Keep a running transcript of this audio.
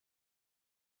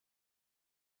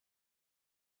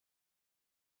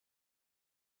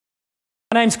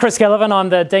My name's Chris Gallavin. I'm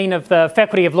the Dean of the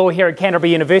Faculty of Law here at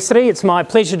Canterbury University. It's my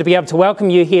pleasure to be able to welcome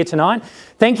you here tonight.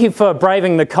 Thank you for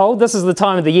braving the cold. This is the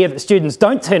time of the year that students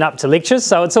don't turn up to lectures,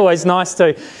 so it's always nice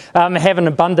to have an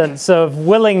abundance of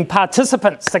willing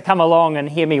participants to come along and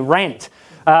hear me rant.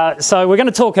 So we're going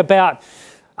to talk about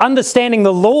understanding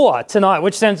the law tonight,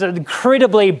 which sounds an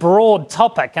incredibly broad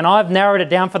topic, and I've narrowed it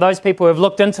down for those people who have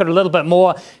looked into it a little bit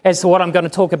more as to what I'm going to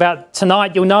talk about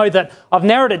tonight. You'll know that I've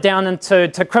narrowed it down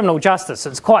into criminal justice.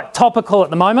 It's quite topical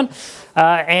at the moment,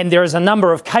 and there is a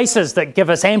number of cases that give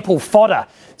us ample fodder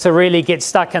to really get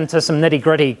stuck into some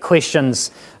nitty-gritty questions,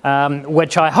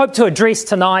 which I hope to address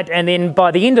tonight, and then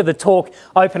by the end of the talk,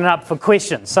 open it up for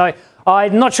questions. So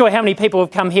I'm not sure how many people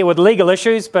have come here with legal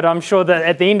issues, but I'm sure that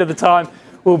at the end of the time,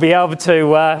 we'll be able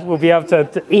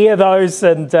to air those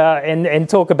and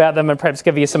talk about them and perhaps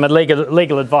give you some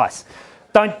legal advice.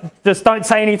 Don't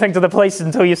say anything to the police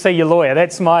until you see your lawyer.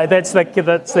 That's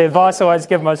the advice I always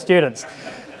give my students.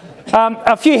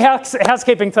 A few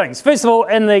housekeeping things. First of all,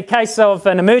 in the case of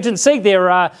an emergency, there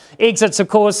are exits, of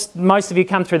course. Most of you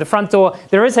come through the front door.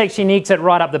 There is actually an exit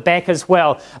right up the back as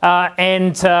well.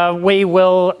 And we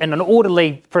will, in an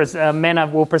orderly manner,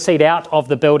 will proceed out of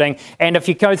the building. And if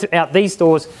you go out these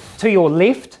doors to your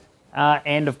left,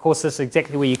 and of course this is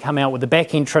exactly where you come out with the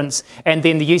back entrance, and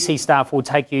then the UC staff will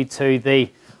take you to the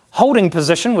holding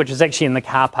position, which is actually in the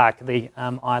car park, the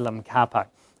Island car park.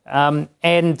 And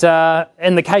in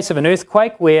the case of an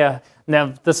earthquake,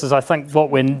 now this is I think what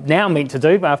we're now meant to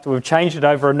do after we've changed it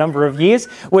over a number of years,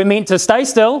 we're meant to stay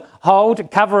still,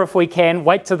 hold, cover if we can,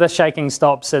 wait till the shaking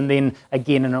stops, and then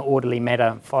again in an orderly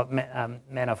manner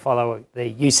follow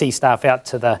the UC staff out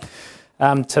to the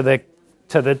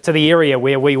area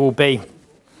where we will be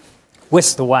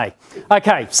whisked away.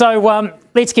 Okay, so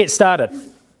let's get started.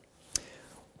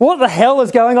 What the hell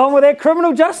is going on with our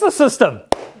criminal justice system?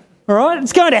 All right,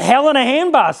 it's going to hell in a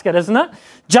handbasket, isn't it?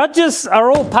 Judges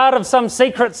are all part of some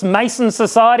secret Mason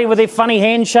society with their funny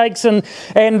handshakes and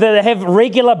they have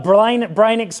regular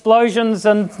brain explosions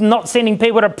and not sending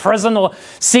people to prison, or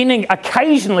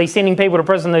occasionally sending people to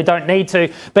prison who don't need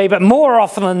to be, but more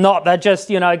often than not they're just,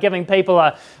 giving people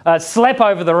a slap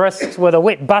over the wrist with a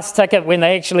wet bus ticket when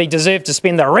they actually deserve to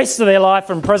spend the rest of their life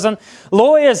in prison.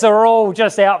 Lawyers are all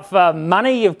just out for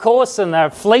money, of course, and they're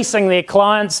fleecing their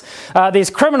clients. There's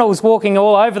criminals walking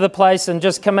all over the place and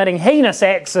just committing heinous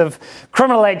acts of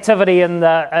criminal activity in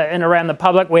and around the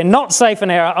public. We're not safe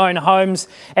in our own homes,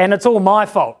 and it's all my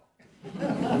fault.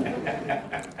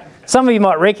 Some of you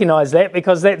might recognise that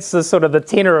because that's the sort of the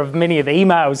tenor of many of the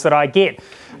emails that I get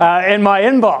in my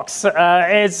inbox,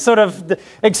 as sort of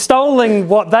extolling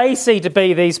what they see to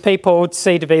be, these people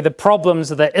see to be the problems,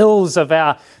 the ills of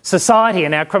our society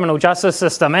and our criminal justice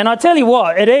system. And I tell you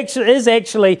what, it is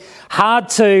actually hard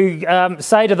to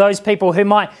say to those people who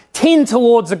might tend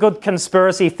towards a good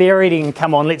conspiracy theory, and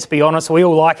come on, let's be honest, we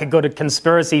all like a good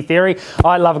conspiracy theory.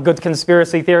 I love a good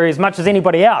conspiracy theory as much as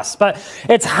anybody else, but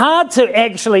it's hard to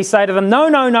actually say to them,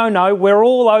 no, we're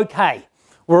all okay.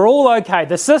 We're all okay.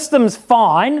 The system's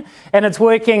fine and it's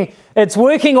working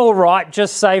all right,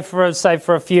 just say for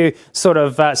a few sort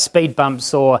of speed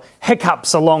bumps or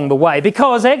hiccups along the way.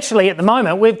 Because actually at the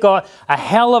moment we've got a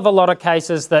hell of a lot of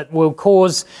cases that will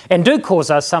cause and do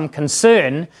cause us some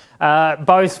concern,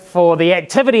 both for the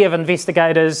activity of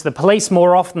investigators, the police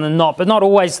more often than not, but not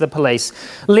always the police,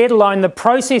 let alone the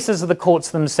processes of the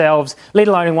courts themselves, let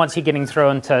alone once you're getting through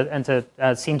into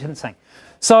sentencing.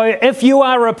 So if you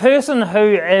are a person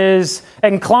who is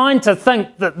inclined to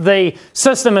think that the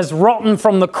system is rotten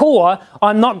from the core,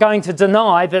 I'm not going to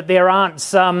deny that there aren't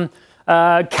some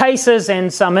cases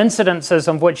and some incidences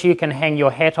on which you can hang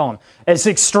your hat on. As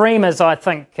extreme as I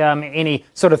think any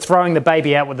sort of throwing the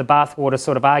baby out with the bathwater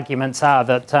sort of arguments are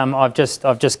that I've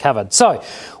just covered. So,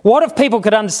 what if people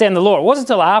could understand the law? It wasn't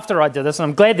until after I did this, and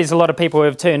I'm glad there's a lot of people who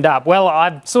have turned up. Well,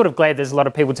 I'm sort of glad there's a lot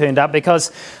of people turned up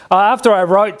because after I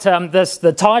wrote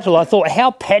the title, I thought,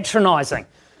 how patronising.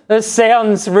 This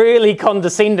sounds really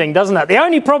condescending, doesn't it? The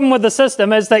only problem with the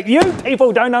system is that you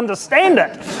people don't understand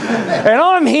it. And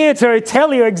I'm here to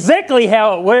tell you exactly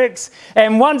how it works.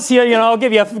 And once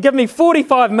give me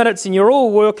 45 minutes and you'll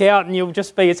all work out and you'll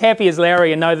just be as happy as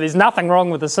Larry and know there's nothing wrong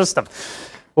with the system.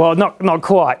 Well, not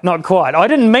quite. I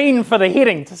didn't mean for the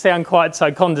heading to sound quite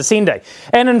so condescending.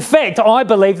 And in fact, I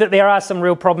believe that there are some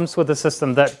real problems with the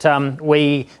system that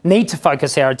we need to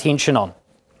focus our attention on.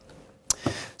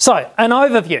 So, an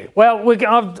overview. Well,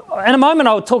 in a moment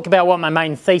I'll talk about what my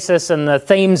main thesis and the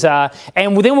themes are,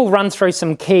 and then we'll run through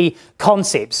some key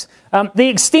concepts. The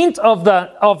extent of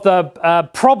the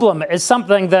problem is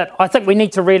something that I think we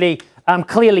need to really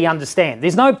clearly understand.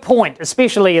 There's no point,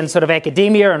 especially in sort of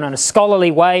academia and in a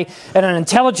scholarly way, in an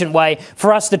intelligent way,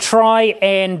 for us to try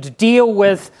and deal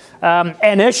with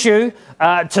an issue,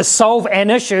 to solve an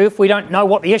issue if we don't know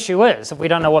what the issue is, if we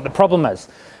don't know what the problem is.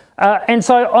 And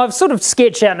so I've sort of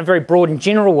sketched out in a very broad and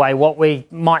general way what we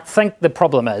might think the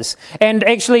problem is. And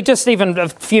actually, just even a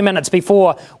few minutes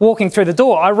before walking through the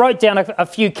door, I wrote down a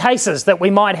few cases that we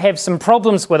might have some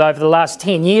problems with over the last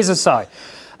 10 years or so.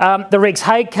 The Rex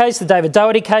Haig case, the David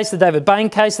Doherty case, the David Bain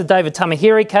case, the David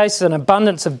Tamihere case, an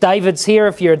abundance of Davids here.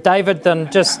 If you're a David,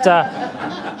 then just...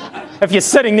 if you're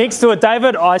sitting next to a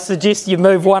David, I suggest you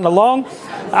move one along.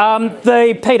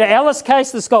 The Peter Ellis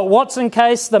case, the Scott Watson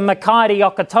case, the Makaiti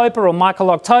Okatopa or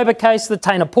Michael October case, the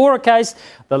Teina Pora case,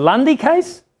 the Lundy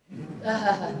case.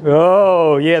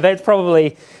 Oh, yeah, that's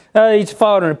probably... he's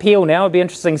filed an appeal now. It'd be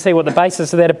interesting to see what the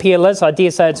basis of that appeal is. I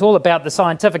dare say it's all about the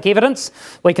scientific evidence.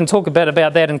 We can talk a bit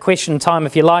about that in question time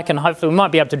if you like, and hopefully we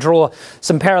might be able to draw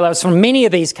some parallels from many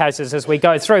of these cases as we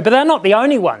go through. But they're not the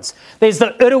only ones. There's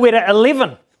the Urewera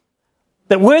 11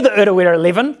 that were the Urewera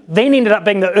 11, then ended up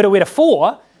being the Urewera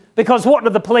 4, because what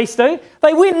did the police do?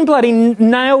 They went and bloody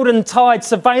nailed and tied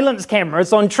surveillance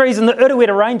cameras on trees in the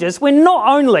Urewera ranges, where not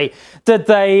only did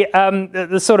they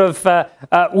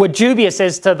were dubious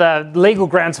as to the legal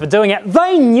grounds for doing it,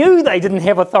 they knew they didn't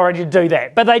have authority to do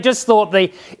that, but they just thought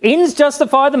the ends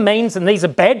justify the means, and these are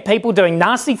bad people doing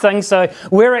nasty things, so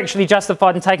we're actually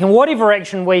justified in taking whatever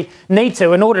action we need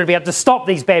to in order to be able to stop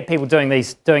these bad people doing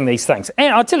these things.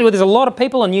 And I'll tell you what, there's a lot of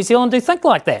people in New Zealand who think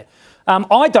like that.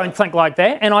 I don't think like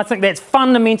that, and I think that's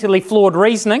fundamentally flawed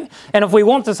reasoning. And if we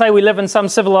want to say we live in some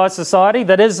civilised society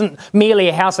that isn't merely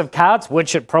a house of cards,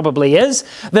 which it probably is,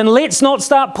 then let's not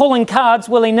start pulling cards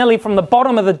willy-nilly from the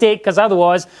bottom of the deck, because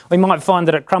otherwise we might find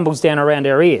that it crumbles down around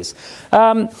our ears.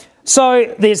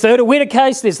 So there's the Urewera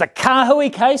case, there's the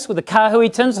Kahui case with the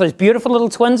Kahui twins, those beautiful little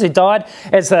twins who died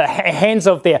at the hands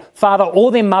of their father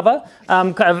or their mother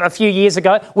a few years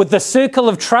ago, with the circle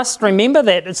of trust. Remember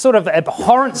that sort of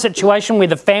abhorrent situation where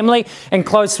the family and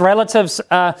close relatives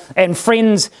and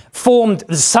friends formed,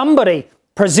 somebody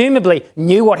presumably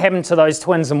knew what happened to those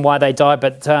twins and why they died,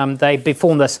 but they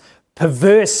formed this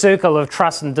perverse circle of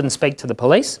trust and didn't speak to the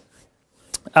police.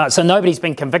 So nobody's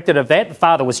been convicted of that. The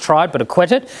father was tried but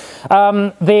acquitted.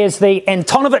 There's the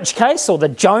Antonovich case, or the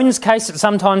Jones case it's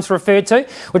sometimes referred to,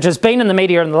 which has been in the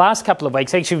media in the last couple of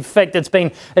weeks. Actually, in fact,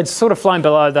 it's sort of flown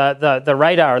below the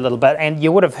radar a little bit, and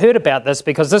you would have heard about this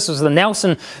because this was the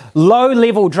Nelson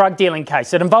low-level drug dealing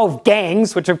case. It involved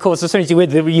gangs, which of course as soon as you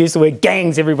use the word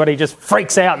gangs, everybody just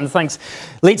freaks out and thinks,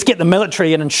 let's get the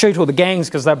military in and shoot all the gangs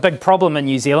because they're a big problem in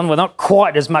New Zealand. Well, not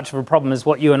quite as much of a problem as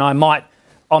what you and I might,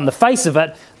 on the face of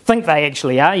it, think they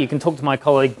actually are. You can talk to my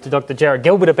colleague, Dr. Jared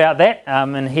Gilbert, about that,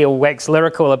 and he'll wax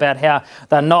lyrical about how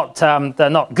they're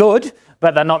not good,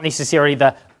 but they're not necessarily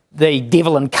the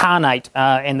devil incarnate,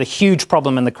 and the huge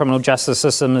problem in the criminal justice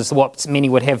system is what many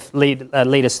would have lead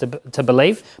us to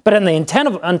believe. But in the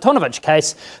Antonovich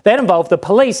case, that involved the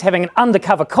police having an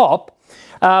undercover cop,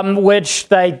 which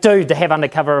they do to have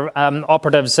undercover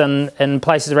operatives in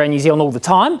places around New Zealand all the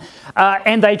time.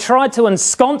 And they tried to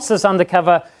ensconce this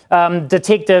undercover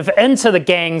detective into the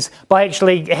gangs by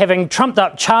actually having trumped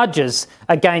up charges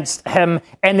against him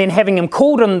and then having him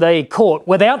called in the court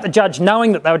without the judge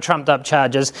knowing that they were trumped up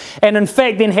charges, and in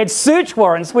fact then had search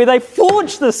warrants where they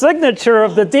forged the signature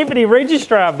of the deputy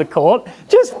registrar of the court,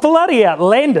 just bloody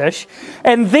outlandish.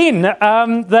 And then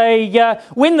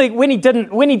when he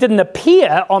didn't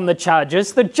appear on the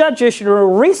charges, the judge issued an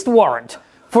arrest warrant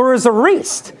for his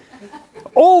arrest.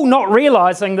 All not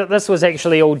realising that this was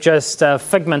actually all just a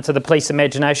figment of the police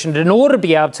imagination in order to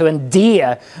be able to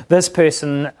endear this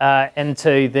person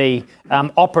into the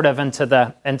operative, into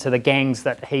the gangs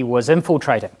that he was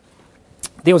infiltrating.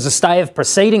 There was a stay of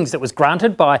proceedings that was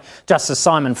granted by Justice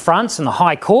Simon France in the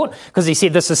High Court because he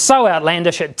said this is so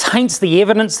outlandish, it taints the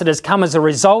evidence that has come as a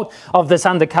result of this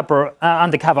undercover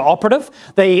operative.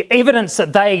 The evidence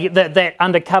that that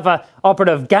undercover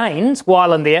operative gained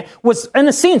while in there was, in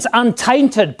a sense,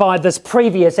 untainted by this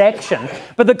previous action.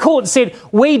 But the court said,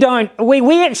 we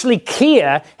actually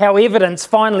care how evidence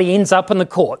finally ends up in the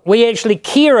court. We actually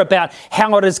care about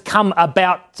how it has come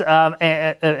about,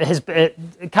 has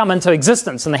come into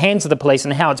existence in the hands of the police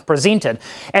and how it's presented.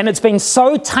 And it's been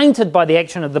so tainted by the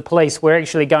action of the police, we're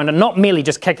actually going to not merely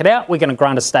just kick it out, we're going to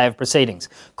grant a stay of proceedings.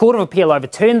 Court of Appeal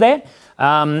overturned that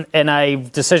in a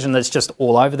decision that's just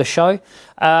all over the show,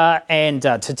 and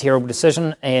it's a terrible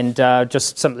decision, and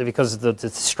just simply because of the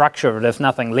structure of it, if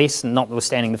nothing less, and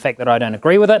notwithstanding the fact that I don't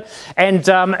agree with it. And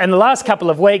in the last couple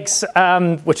of weeks,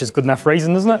 which is good enough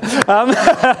reason, isn't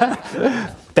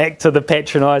it? back to the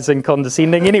patronising,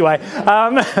 condescending. Anyway,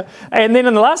 and then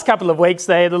in the last couple of weeks,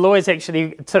 the lawyers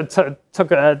actually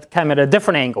came at a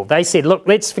different angle. They said, look,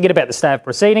 let's forget about the stay of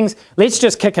proceedings. Let's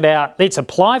just kick it out. Let's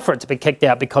apply for it to be kicked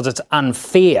out because it's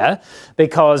unfair,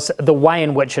 because the way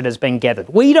in which it has been gathered.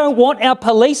 We don't want our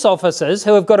police officers,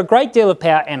 who have got a great deal of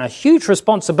power and a huge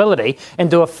responsibility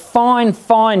and do a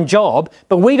fine job,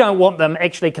 but we don't want them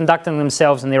actually conducting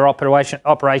themselves in their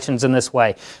operations in this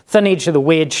way. Thin edge of the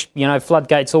wedge,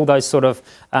 floodgates, all those sort of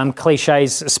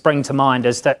cliches spring to mind,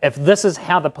 as to if this is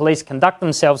how the police conduct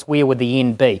themselves, where would the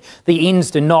end be? The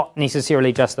ends do not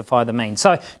necessarily justify the means.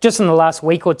 So just in the last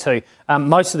week or two,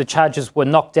 most of the charges were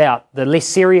knocked out. The less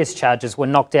serious charges were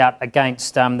knocked out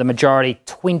against the majority,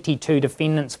 22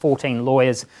 defendants, 14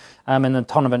 lawyers in the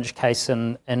Tonovich case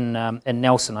in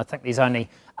Nelson. I think there's only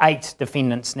 8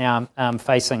 defendants now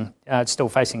still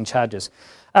facing charges.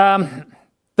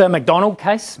 The McDonald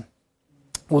case,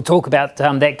 we'll talk about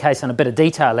that case in a bit of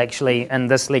detail, actually, in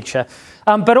this lecture.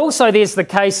 But also there's the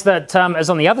case that is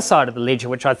on the other side of the ledger,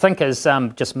 which I think is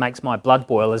just makes my blood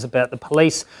boil, is about the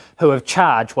police who have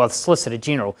charged, the Solicitor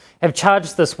General, have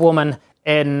charged this woman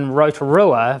in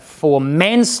Rotorua for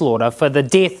manslaughter for the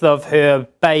death of her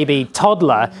baby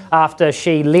toddler after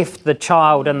she left the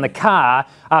child in the car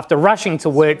after rushing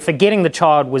to work, forgetting the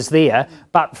child was there,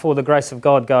 but for the grace of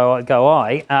God go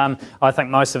I. I think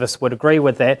most of us would agree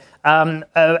with that,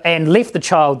 and left the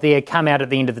child there, come out at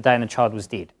the end of the day and the child was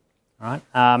dead. Right?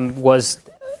 Was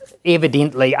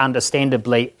evidently,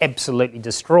 understandably, absolutely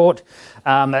distraught,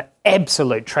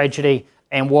 absolute tragedy.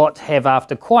 And what have,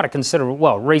 after quite a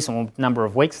considerable, reasonable number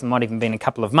of weeks, there might even been a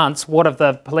couple of months, what have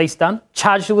the police done?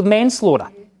 Charged her with manslaughter,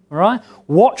 all right?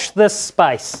 Watch this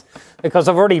space, because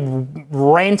I've already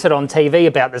ranted on TV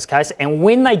about this case, and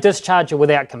when they discharge her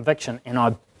without conviction, and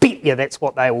I bet you that's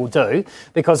what they will do,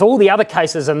 because all the other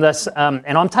cases in this,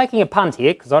 and I'm taking a punt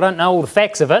here because I don't know all the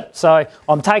facts of it, so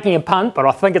I'm taking a punt, but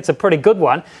I think it's a pretty good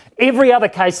one. Every other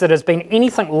case that has been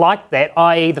anything like that,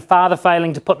 i.e. the father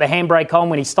failing to put the handbrake on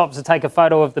when he stops to take a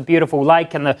photo of the beautiful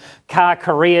lake and the car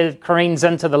careens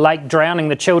into the lake, drowning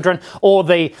the children, or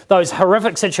those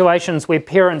horrific situations where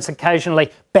parents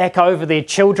occasionally back over their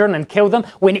children and kill them,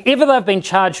 whenever they've been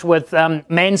charged with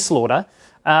manslaughter,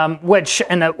 which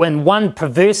in one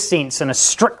perverse sense, in a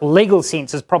strict legal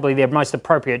sense, is probably their most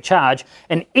appropriate charge.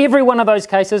 In every one of those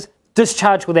cases,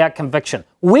 discharged without conviction.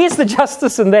 Where's the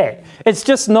justice in that? It's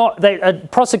just not, that a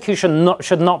prosecution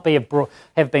should not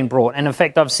have been brought. And in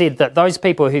fact, I've said that those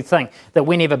people who think that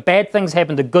whenever bad things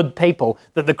happen to good people,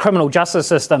 that the criminal justice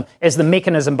system is the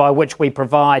mechanism by which we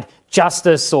provide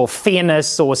justice or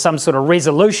fairness or some sort of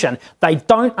resolution, they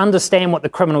don't understand what the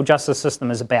criminal justice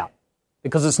system is about.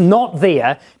 Because it's not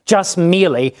there just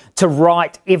merely to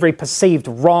right every perceived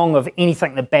wrong of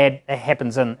anything that bad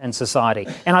happens in society.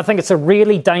 And I think it's a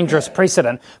really dangerous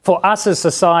precedent for us as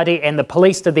society and the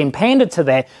police to then pander to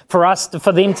that, for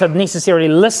them to necessarily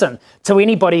listen to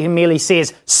anybody who merely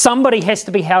says somebody has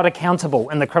to be held accountable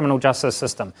in the criminal justice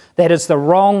system. That is a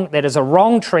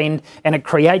wrong trend, and it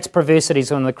creates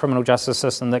perversities in the criminal justice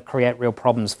system that create real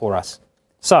problems for us.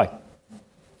 So,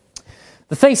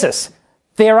 the thesis.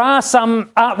 There are some,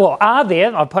 are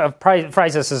there, I'll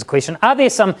phrase this as a question, are there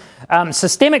some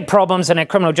systemic problems in our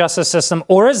criminal justice system,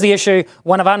 or is the issue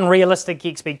one of unrealistic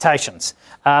expectations?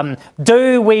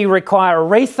 Do we require a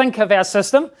rethink of our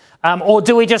system? Or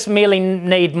do we just merely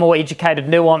need more educated,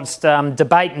 nuanced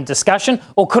debate and discussion?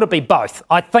 Or could it be both?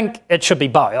 I think it should be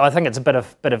both. I think it's a bit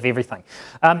of everything.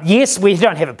 Yes, we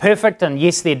don't have it perfect, and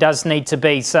yes, there does need to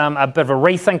be a bit of a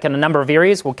rethink in a number of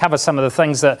areas. We'll cover some of the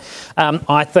things that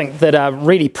I think that are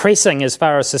really pressing as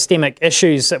far as systemic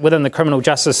issues within the criminal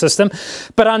justice system.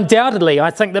 But undoubtedly,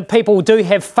 I think that people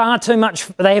have far too much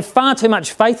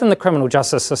faith in the criminal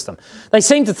justice system. They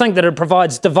seem to think that it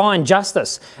provides divine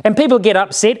justice, and people get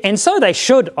upset. And so they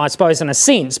should, I suppose, in a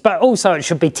sense, but also it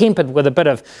should be tempered with a bit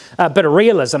of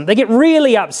realism. They get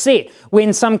really upset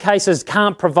when some cases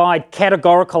can't provide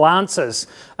categorical answers,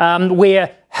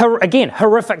 where, again,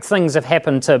 horrific things have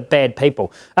happened to bad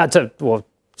people,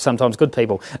 sometimes good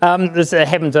people, just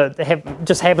happen to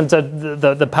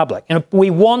the public. And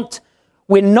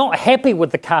we're not happy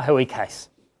with the Kahui case.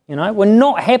 We're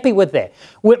not happy with that.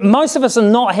 Most of us are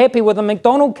not happy with the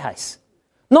McDonald case.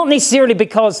 Not necessarily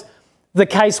because the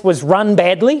case was run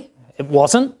badly. It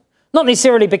wasn't. Not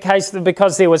necessarily because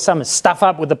there was some stuff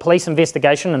up with the police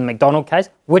investigation in the McDonald case,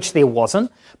 which there wasn't,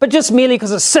 but just merely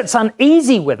because it sits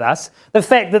uneasy with us, the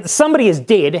fact that somebody is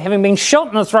dead, having been shot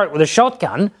in the throat with a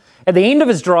shotgun at the end of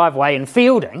his driveway in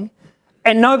Fielding,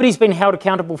 and nobody's been held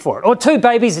accountable for it. Or 2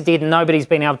 babies are dead and nobody's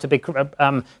been able to be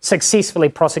successfully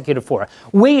prosecuted for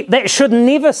it. That should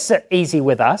never sit easy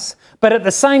with us, but at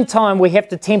the same time we have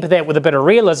to temper that with a bit of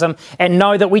realism and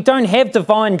know that we don't have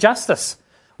divine justice.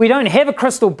 We don't have a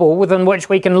crystal ball within which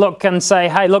we can look and say,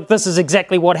 hey, look, this is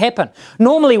exactly what happened.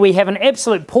 Normally we have an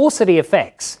absolute paucity of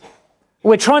facts.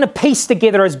 We're trying to piece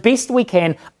together as best we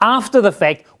can after the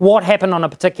fact what happened on a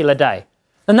particular day.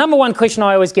 The number one question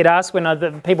I always get asked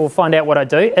when people find out what I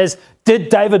do is, did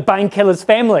David Bain kill his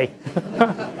family?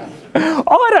 I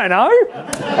don't know.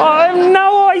 I have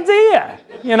no idea,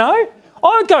 you know.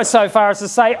 I would go so far as to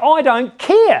say, I don't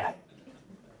care.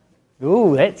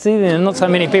 Ooh, that's even not so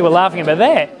many people laughing about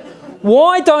that.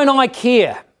 Why don't I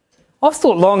care? I've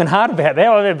thought long and hard about that.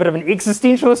 I've had a bit of an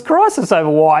existentialist crisis over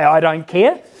why I don't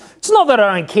care. It's not that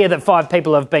I don't care that 5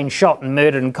 people have been shot and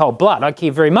murdered in cold blood. I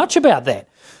care very much about that.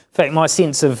 In fact, my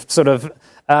sense of sort of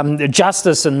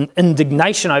justice and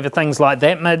indignation over things like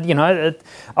that, you know,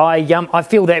 I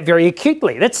feel that very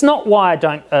acutely. That's not why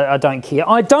I don't care.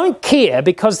 I don't care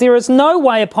because there is no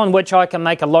way upon which I can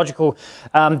make a logical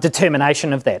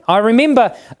determination of that. I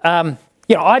remember,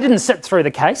 you know, I didn't sit through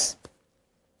the case.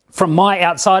 From my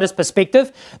outsider's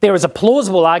perspective, there is a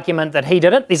plausible argument that he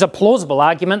did it. There's a plausible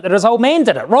argument that his old man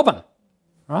did it, Robin.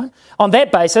 Right? On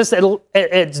that basis,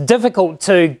 it's difficult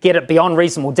to get it beyond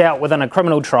reasonable doubt within a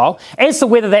criminal trial. As to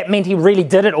whether that meant he really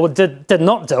did it or did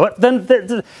not do it,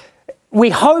 then we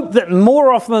hope that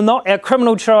more often than not, our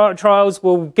criminal trials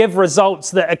will give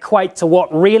results that equate to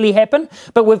what really happened,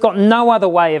 but we've got no other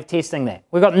way of testing that.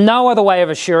 We've got no other way of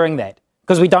assuring that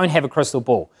because we don't have a crystal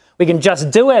ball. We can just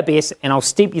do our best, and I'll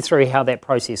step you through how that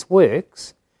process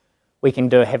works. We can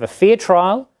have a fair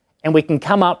trial, and we can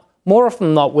come up more often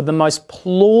than not with the most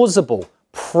plausible,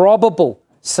 probable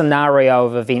scenario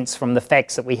of events from the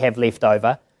facts that we have left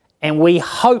over, and we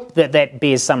hope that that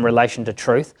bears some relation to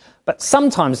truth. But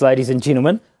sometimes, ladies and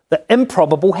gentlemen, the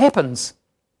improbable happens.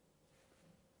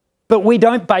 But we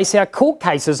don't base our court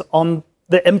cases on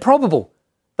the improbable.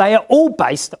 They are all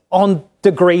based on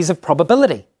degrees of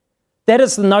probability. That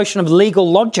is the notion of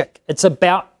legal logic. It's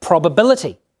about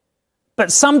probability.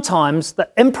 But sometimes the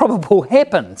improbable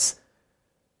happens.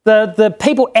 The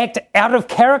people act out of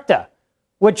character,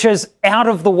 which is out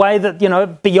of the way that, you know,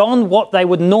 beyond what they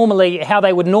would normally, how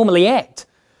they would normally act,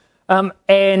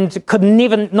 and could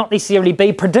never, not necessarily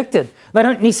be predicted. They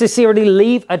don't necessarily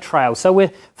leave a trail. So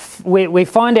we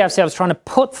find ourselves trying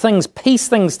to piece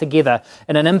things together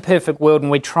in an imperfect world,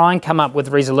 and we try and come up with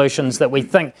resolutions that we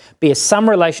think bear some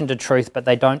relation to truth, but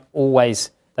that's not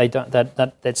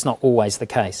always the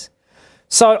case.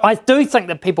 So I do think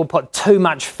that people put too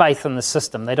much faith in the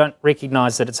system. They don't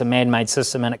recognise that it's a man-made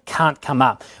system and it can't come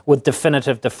up with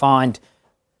definitive, defined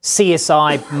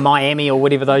CSI Miami or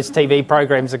whatever those TV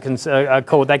programs are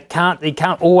called. They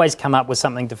can't always come up with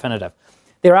something definitive.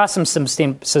 There are some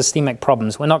systemic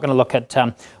problems. We're not going to look at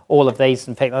all of these.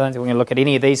 In fact, I don't think we're going to look at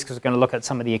any of these because we're going to look at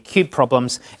some of the acute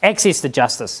problems. Access to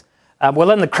justice.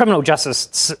 Well, in the criminal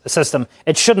justice system,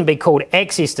 it shouldn't be called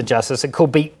access to justice. It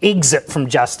could be exit from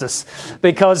justice,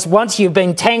 because once you've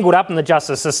been tangled up in the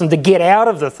justice system, to get out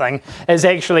of the thing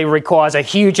actually requires a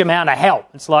huge amount of help.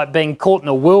 It's like being caught in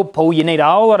a whirlpool. You need a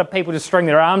whole lot of people to string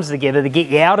their arms together to get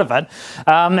you out of it.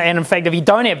 And in fact, if you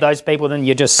don't have those people, then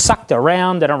you're just sucked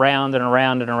around and around and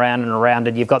around and around and around,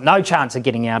 and you've got no chance of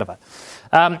getting out of it.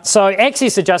 So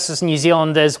access to justice in New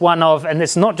Zealand is one of, and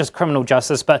it's not just criminal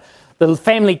justice, but the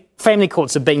family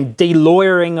courts have been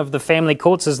de-lawyering of the family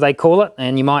courts, as they call it,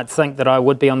 and you might think that I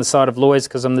would be on the side of lawyers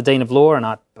because I'm the Dean of Law,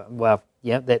 and well,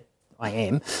 yeah, that I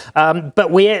am.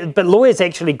 But lawyers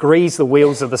actually grease the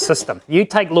wheels of the system. You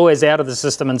take lawyers out of the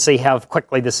system and see how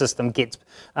quickly the system gets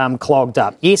clogged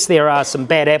up. Yes, there are some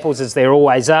bad apples, as there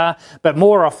always are, but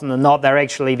more often than not, they're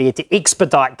actually there to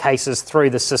expedite cases through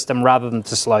the system rather than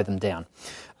to slow them down.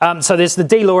 So there's the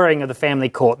de-lawyering of the family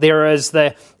court. There is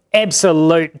the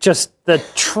absolute, just the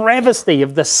travesty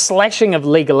of the slashing of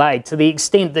legal aid, to the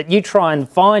extent that you try and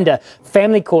find a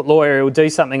family court lawyer who will do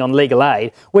something on legal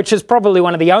aid, which is probably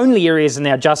one of the only areas in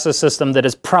our justice system that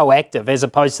is proactive, as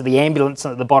opposed to the ambulance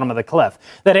at the bottom of the cliff,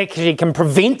 that actually can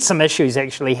prevent some issues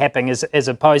actually happening, as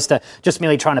opposed to just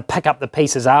merely trying to pick up the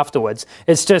pieces afterwards.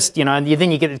 It's just, you know, and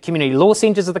then you get the community law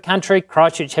centres of the country,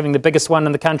 Christchurch having the biggest one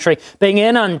in the country, being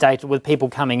inundated with people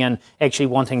coming in actually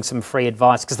wanting some free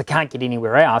advice because they can't get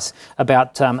anywhere else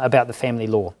about the family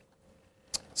law.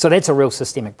 So that's a real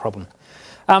systemic problem.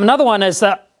 Another one is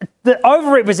the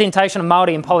overrepresentation of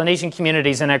Māori and Polynesian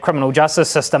communities in our criminal justice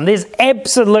system. There's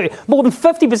absolute, more than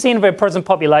 50% of our prison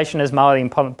population is Māori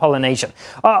and Polynesian.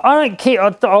 I don't care.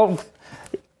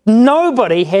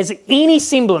 Nobody has any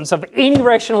semblance of any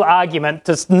rational argument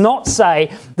to not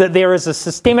say that there is a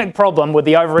systemic problem with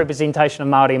the overrepresentation of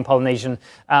Māori and Polynesian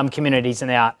communities in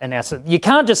our. You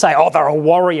can't just say, oh, they're a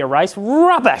warrior race.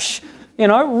 Rubbish. You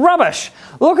know, rubbish.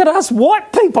 Look at us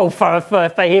white people, for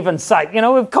heaven's sake. You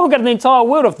know, we've conquered the entire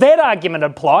world. If that argument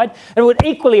applied, it would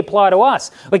equally apply to us.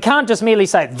 We can't just merely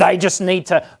say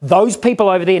those people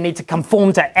over there need to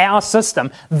conform to our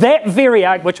system. That very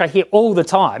argument, which I hear all the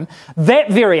time, that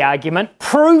very argument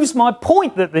proves my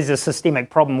point that there's a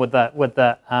systemic problem with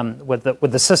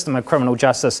the system of criminal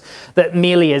justice that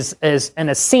merely is in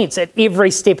a sense at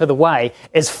every step of the way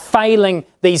is failing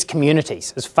these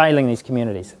communities.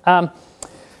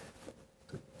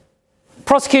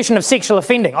 Prosecution of sexual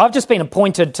offending. I've just been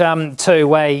appointed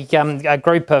to a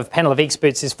group of panel of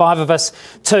experts, there's 5 of us,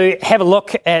 to have a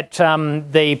look at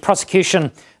the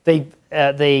prosecution,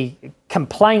 the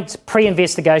complaint,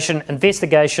 pre-investigation,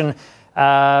 investigation,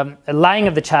 laying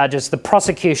of the charges, the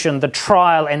prosecution, the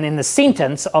trial, and then the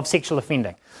sentence of sexual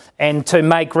offending, and to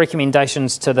make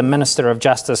recommendations to the Minister of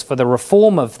Justice for the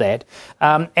reform of that.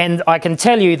 And I can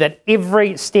tell you that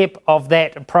every step of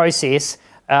that process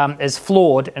is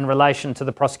flawed in relation to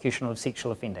the prosecution of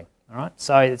sexual offending. All right,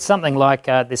 so it's something like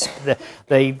this.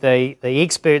 The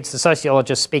experts, the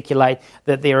sociologists speculate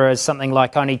that there is something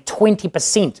like only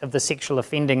 20% of the sexual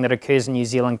offending that occurs in New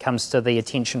Zealand comes to the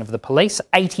attention of the police.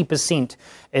 80%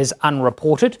 is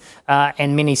unreported,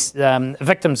 and many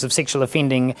victims of sexual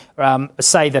offending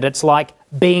say that it's like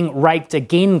being raped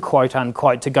again, quote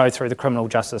unquote, to go through the criminal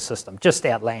justice system. Just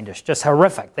outlandish, just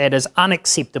horrific. That is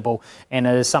unacceptable, and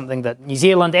it is something that New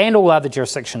Zealand and all other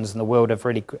jurisdictions in the world have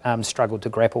really struggled to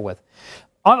grapple with.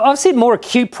 I've said more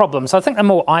acute problems. I think they're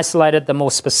more isolated, they're more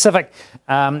specific.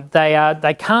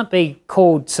 They can't be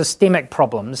called systemic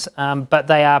problems, but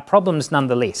they are problems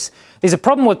nonetheless. There's a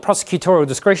problem with prosecutorial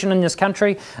discretion in this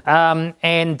country,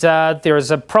 and there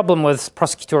is a problem with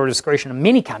prosecutorial discretion in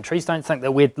many countries. Don't think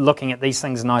that we're looking at these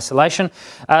things in isolation.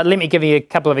 Let me give you a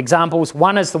couple of examples.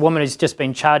 One is the woman who's just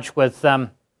been charged with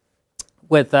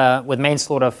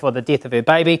manslaughter for the death of her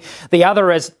baby. The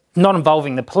other is not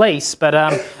involving the police, but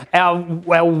our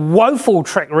woeful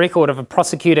track record of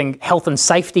prosecuting health and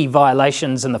safety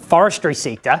violations in the forestry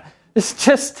sector. It's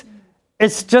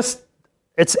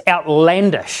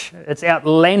outlandish. It's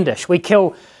outlandish. We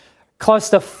kill close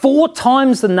to 4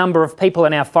 times the number of people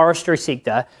in our forestry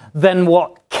sector than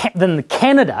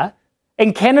Canada,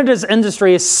 and Canada's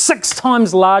industry is 6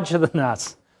 times larger than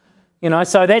us. You know,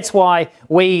 so that's why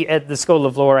we at the School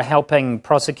of Law are helping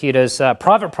prosecutors,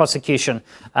 private prosecution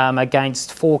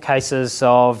against 4 cases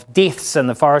of deaths in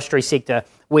the forestry sector,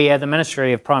 where the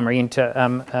Ministry of Primary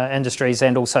Industries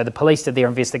and also the police did their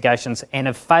investigations and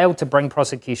have failed to bring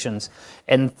prosecutions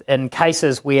in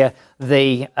cases where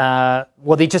there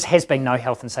just has been no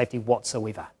health and safety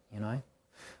whatsoever. You know,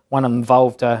 one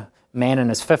involved a man in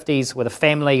his 50s with a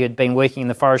family who'd been working in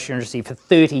the forestry industry for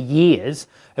 30 years,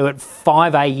 who at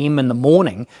 5 a.m. in the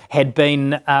morning had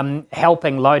been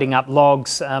helping loading up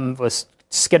logs, was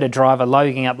skidder driver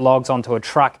loading up logs onto a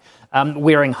truck,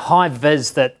 wearing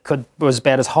high-vis that was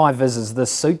about as high-vis as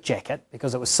this suit jacket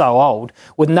because it was so old,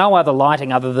 with no other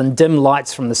lighting other than dim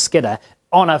lights from the skidder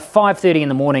on a 5:30 in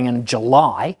the morning in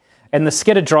July. And the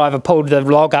skidder driver pulled the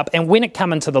log up, and when it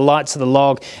came into the lights of the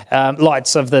log,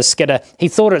 lights of the skidder, he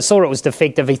saw it was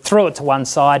defective. He threw it to one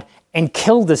side and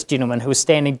killed this gentleman who was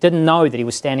standing, didn't know that he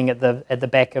was standing at the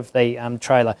back of the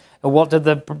trailer. And what did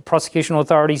the prosecution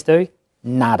authorities do?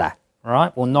 Nada,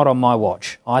 right? Well, not on my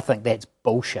watch. I think that's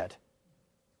bullshit.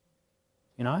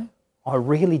 You know, I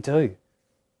really do. It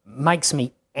makes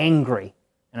me angry,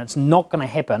 and it's not going to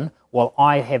happen while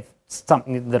I have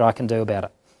something that I can do about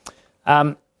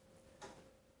it.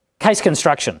 Case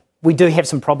construction. We do have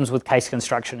some problems with case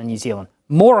construction in New Zealand.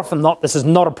 More often than not, this is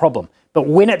not a problem. But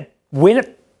when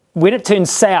it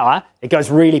turns sour, it goes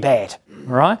really bad,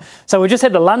 right? So we just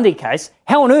had the Lundy case.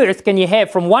 How on earth can you have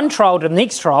from one trial to the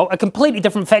next trial a completely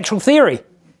different factual theory,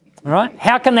 right?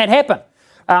 How can that happen?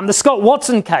 The Scott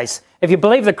Watson case. If you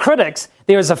believe the critics,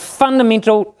 there is a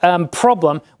fundamental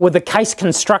problem with the case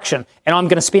construction, and I'm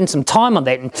going to spend some time on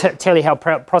that and tell you how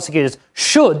prosecutors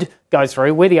should go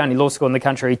through. We're the only law school in the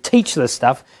country who teach this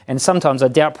stuff, and sometimes I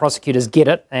doubt prosecutors get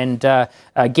it and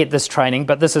get this training,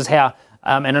 but this is how,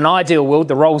 in an ideal world,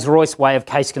 the Rolls-Royce way of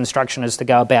case construction is to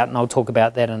go about, and I'll talk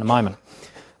about that in a moment.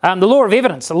 The law of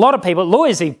evidence. A lot of people,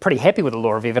 lawyers are pretty happy with the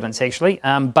law of evidence actually,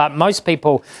 but most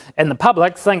people in the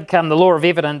public think the law of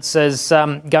evidence is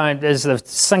the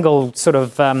single sort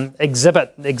of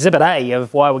exhibit A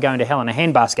of why we're going to hell in a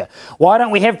handbasket. Why don't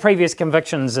we have previous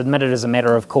convictions admitted as a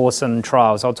matter of course in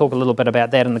trials? I'll talk a little bit about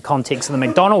that in the context of the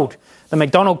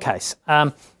McDonald case.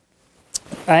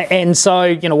 And so,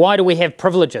 you know, why do we have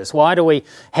privileges? Why do we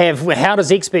have, how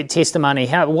does expert testimony,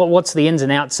 what's the ins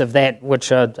and outs of that,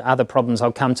 which are other problems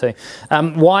I'll come to?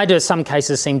 Why do some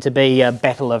cases seem to be a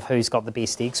battle of who's got the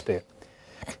best expert?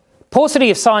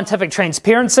 Paucity of scientific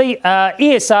transparency.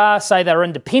 ESR say they're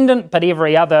independent, but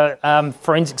every other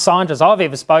forensic scientist I've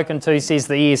ever spoken to says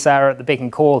the ESR are at the beck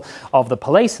and call of the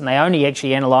police, and they only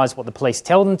actually analyse what the police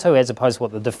tell them to, as opposed to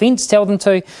what the defence tell them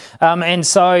to. And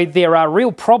so there are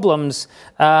real problems.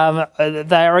 They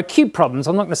are acute problems.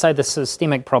 I'm not going to say the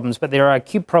systemic problems, but there are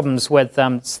acute problems with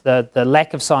the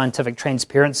lack of scientific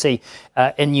transparency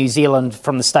in New Zealand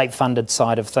from the state-funded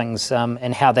side of things,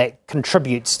 and how that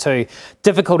contributes to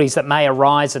difficulties that may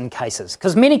arise in cases.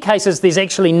 Because many cases there's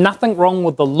actually nothing wrong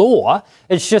with the law,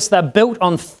 it's just they're built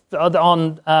on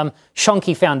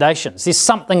shonky foundations. There's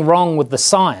something wrong with the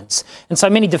science. And so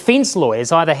many defence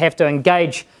lawyers either have to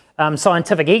engage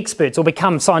scientific experts or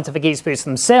become scientific experts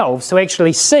themselves to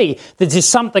actually see that there's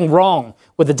something wrong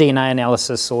with the DNA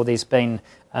analysis, or there's been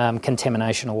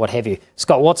contamination or what have you.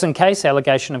 Scott Watson case,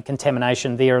 allegation of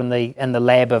contamination there in the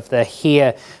lab of the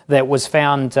hair that was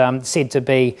found, said to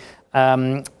be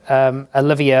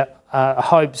Olivia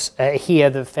Hope's hair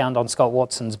that found on Scott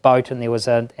Watson's boat, and there was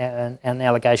an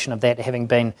allegation of that having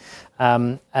been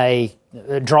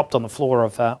dropped on the floor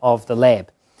of the lab.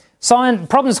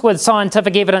 Problems with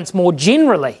scientific evidence more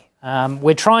generally.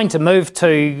 We're trying to move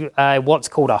to what's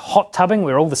called a hot tubbing,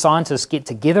 where all the scientists get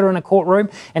together in a courtroom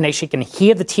and actually can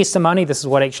hear the testimony. This is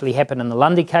what actually happened in the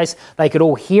Lundy case. They could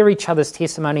all hear each other's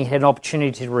testimony, had an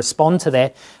opportunity to respond to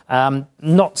that,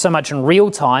 not so much in real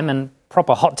time. And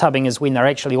proper hot tubbing is when they're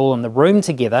actually all in the room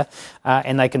together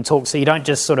and they can talk. So you don't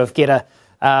just sort of get a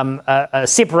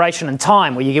separation in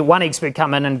time where you get one expert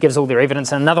come in and gives all their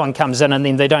evidence and another one comes in and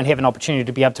then they don't have an opportunity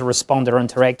to be able to respond or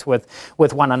interact with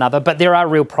one another. But there are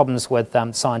real problems with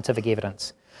scientific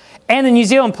evidence. And the New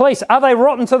Zealand police, are they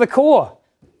rotten to the core?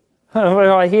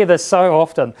 I hear this so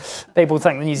often. People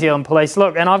think the New Zealand police,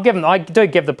 look, and I do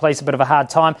give the police a bit of a hard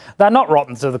time. They're not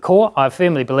rotten to the core. I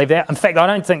firmly believe that. In fact, I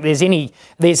don't think there's any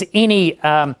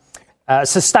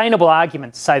sustainable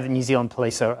argument to say the New Zealand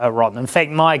police are rotten. In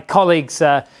fact, my colleagues,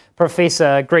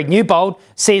 Professor Greg Newbold,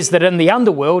 says that in the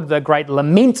underworld, the great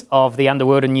lament of the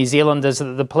underworld in New Zealand is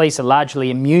that the police are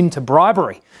largely immune to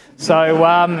bribery. So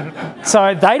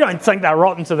they don't think they're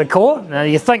rotten to the core. Now,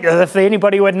 you think that if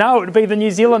anybody would know, it would be the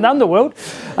New Zealand underworld,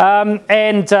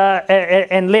 and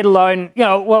let alone, you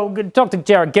know, well, Dr.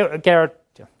 Jared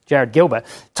Gilbert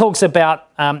talks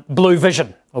about blue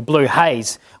vision or blue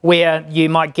haze, where you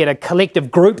might get a collective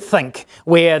groupthink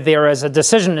where there is a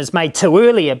decision is made too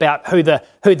early about who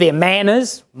their man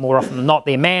is, more often than not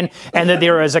their man, and that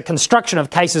there is a construction of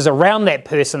cases around that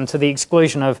person to the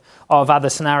exclusion of other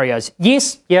scenarios.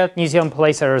 Yes, yeah, New Zealand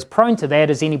police are as prone to that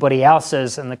as anybody else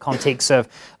is in the context of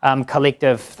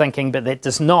collective thinking, but that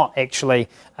does not actually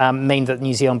mean that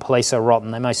New Zealand police are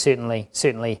rotten. They most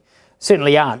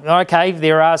certainly aren't. Okay,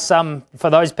 there are some, for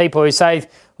those people who say,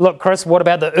 look, Chris, what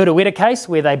about the Urewera case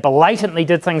where they blatantly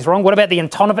did things wrong? What about the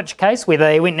Antonovich case where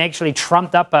they went and actually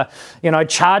trumped up,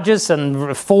 charges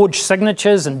and forged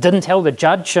signatures and didn't tell the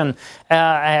judge and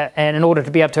in order to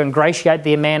be able to ingratiate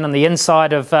their man on the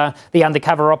inside of the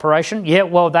undercover operation? Yeah,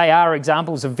 well, they are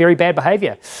examples of very bad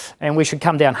behaviour, and we should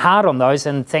come down hard on those.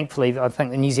 And thankfully, I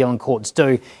think the New Zealand courts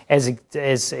do, as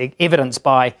evidenced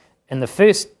by in the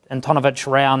first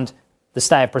Antonovich round, the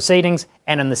stay of proceedings,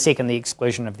 and in the second, the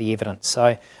exclusion of the evidence.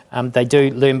 So they do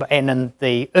learn, and in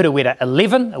the Urewera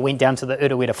 11, it went down to the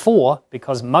Urewera 4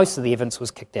 because most of the evidence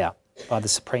was kicked out by the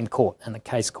Supreme Court in the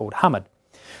case called Hamid.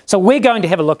 So we're going to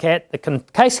have a look at the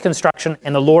case construction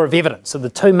and the law of evidence. So the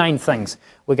two main things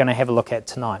we're going to have a look at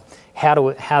tonight,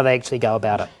 how they actually go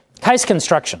about it. Case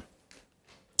construction.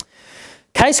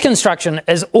 Case construction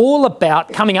is all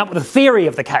about coming up with a theory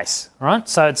of the case, right?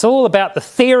 So it's all about the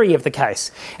theory of the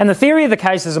case. And the theory of the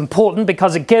case is important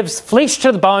because it gives flesh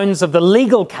to the bones of the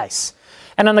legal case.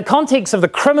 And in the context of the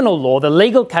criminal law, the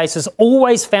legal case is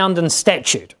always found in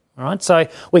statute, right? So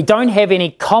we don't have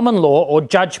any common law or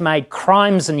judge-made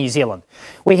crimes in New Zealand.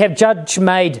 We have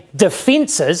judge-made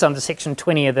defences under Section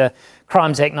 20 of the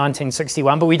Crimes Act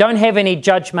 1961, but we don't have any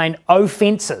judge-made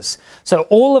offences. So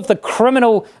all of the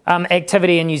criminal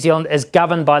activity in New Zealand is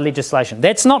governed by legislation.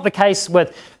 That's not the case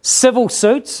with civil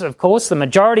suits, of course. The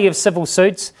majority of civil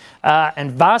suits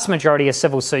and vast majority of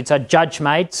civil suits are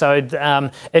judge-made, so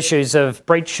issues of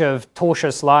breach of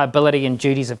tortious liability and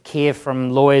duties of care from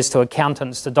lawyers to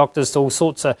accountants to doctors to all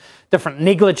sorts of different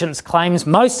negligence claims.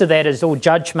 Most of that is all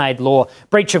judge-made law.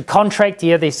 Breach of contract,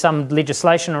 yeah, there's some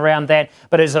legislation around that,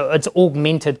 but it's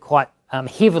augmented quite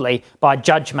heavily by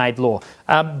judge-made law.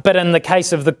 But in the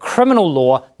case of the criminal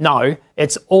law, no,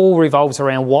 it's all revolves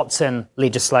around what's in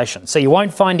legislation. So you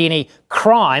won't find any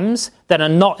crimes that are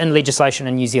not in legislation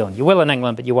in New Zealand. You will in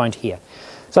England, but you won't here.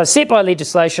 So set by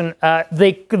legislation,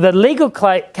 the legal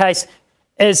case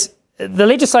is, the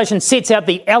legislation sets out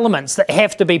the elements that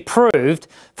have to be proved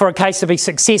for a case to be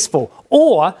successful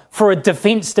or for a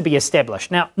defence to be established.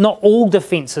 Now, not all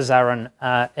defences are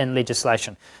in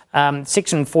legislation.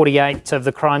 Section 48 of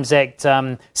the Crimes Act,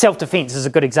 self-defence is a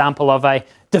good example of a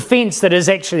defence that is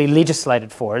actually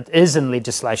legislated for. It is in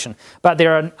legislation. But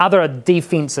there are other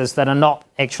defences that are not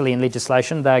actually in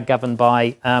legislation. They're governed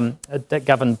by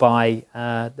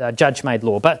judge-made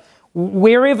law. But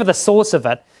wherever the source of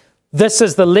it, this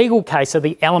is the legal case of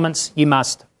the elements you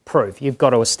must prove. You've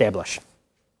got to establish.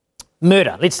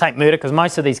 Murder. Let's take murder, because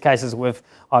most of these cases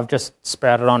I've just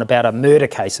sprouted on about are murder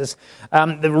cases.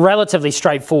 They're relatively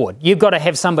straightforward. You've got to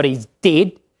have somebody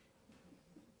dead.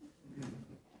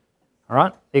 All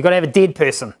right? You've got to have a dead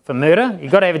person for murder.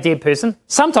 You've got to have a dead person.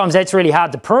 Sometimes that's really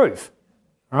hard to prove.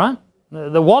 All right?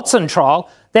 The Watson trial,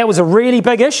 that was a really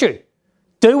big issue.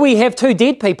 Do we have 2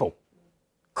 dead people?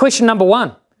 Question number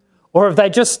 1. Or have they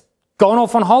just gone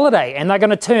off on holiday and they're going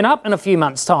to turn up in a few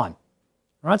months' time?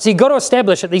 Right? So you've got to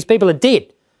establish that these people are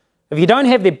dead. If you don't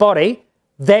have their body,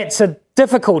 that's a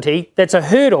difficulty, that's a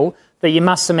hurdle that you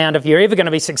must surmount if you're ever going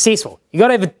to be successful. You've got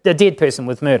to have a dead person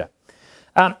with murder.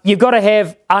 You've got to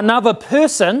have another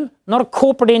person, not a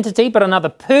corporate entity, but another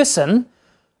person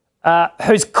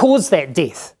who's caused that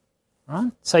death.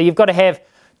 Right? So you've got to have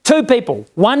 2 people,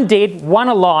 one dead, one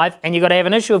alive, and you've got to have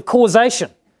an issue of causation.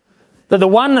 That the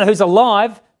one who's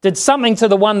alive did something to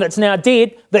the one that's now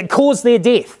dead that caused their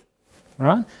death.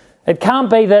 Right? It can't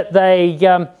be that they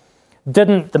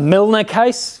didn't, the Milner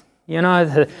case, you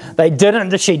know,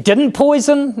 she didn't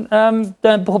poison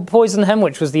him,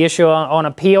 which was the issue on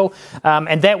appeal,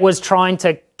 and that was trying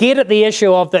to get at the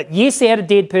issue of that, yes, he had a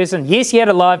dead person, yes, he had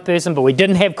a live person, but we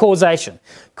didn't have causation.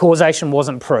 Causation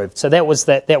wasn't proved. So that was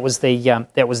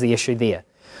the issue there.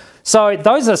 So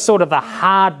those are sort of the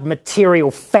hard material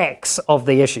facts of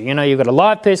the issue. You know, you've got a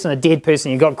live person, a dead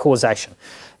person, you've got causation.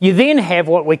 You then have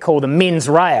what we call the mens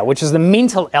rea, which is the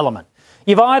mental element.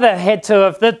 You've either had to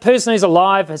have, the person who's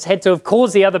alive has had to have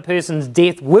caused the other person's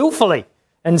death willfully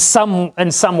in some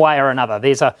way or another.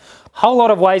 There's a whole lot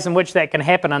of ways in which that can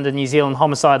happen under New Zealand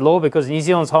homicide law, because New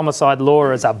Zealand's homicide law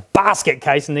is a basket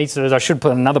case and needs to, I should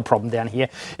put another problem down here,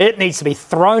 it needs to be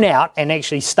thrown out and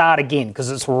actually start again because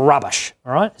it's rubbish,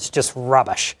 all right? It's just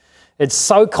rubbish. It's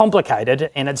so complicated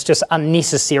and it's just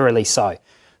unnecessarily so.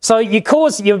 So you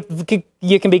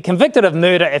can be convicted of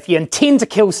murder if you intend to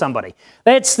kill somebody.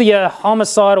 That's the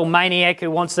homicidal maniac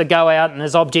who wants to go out and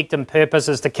his object and purpose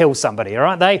is to kill somebody, all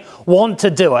right? They want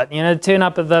to do it. You know, turn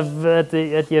up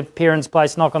at your parents'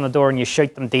 place, knock on the door and you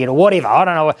shoot them dead or whatever. I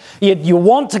don't know. You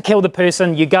want to kill the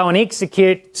person, you go and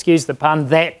execute, excuse the pun,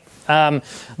 that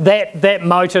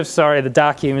motive, sorry, the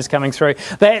dark humour is coming through.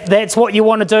 That's what you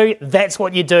want to do, that's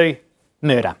what you do,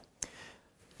 murder.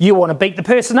 You want to beat the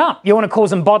person up. You want to cause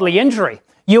them bodily injury.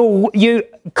 You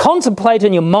contemplate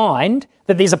in your mind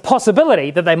that there's a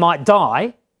possibility that they might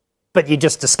die, but you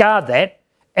just discard that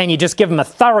and you just give them a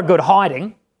thorough good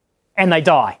hiding and they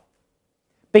die.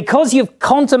 Because you've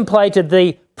contemplated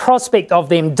the prospect of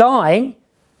them dying,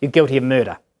 you're guilty of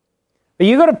murder. But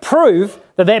you've got to prove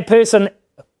that that person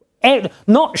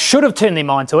not should have turned their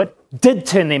mind to it, did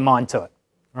turn their mind to it.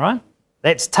 All right?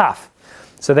 That's tough.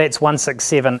 So that's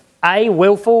 167A,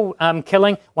 willful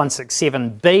killing.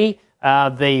 167B,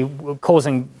 the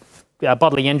causing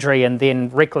bodily injury and then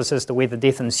reckless as to whether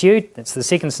death ensued. That's the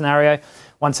second scenario.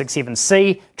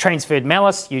 167C, transferred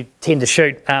malice. You tend to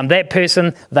shoot that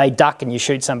person, they duck and you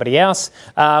shoot somebody else.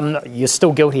 You're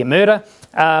still guilty of murder.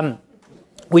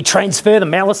 We transfer the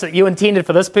malice that you intended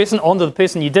for this person onto the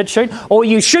person you did shoot, or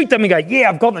you shoot them and go, yeah,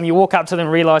 I've got them. You walk up to them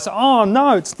and realise, oh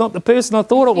no, it's not the person I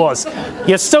thought it was.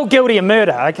 You're still guilty of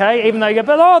murder, okay? Even though you go,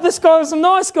 but oh, this guy was a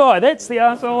nice guy. That's the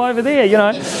arsehole over there, you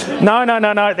know. No,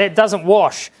 that doesn't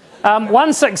wash.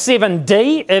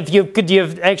 167D, if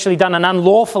you've actually done an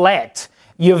unlawful act,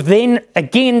 you've then,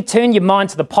 again, turned your mind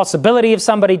to the possibility of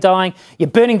somebody dying. You're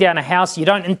burning down a house. You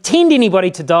don't intend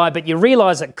anybody to die, but you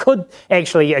realise it could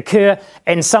actually occur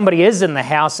and somebody is in the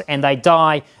house and they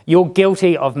die. You're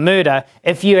guilty of murder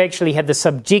if you actually have the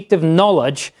subjective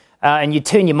knowledge and you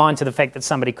turn your mind to the fact that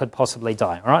somebody could possibly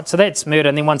die. All right, so that's murder.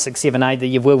 And then 167A, that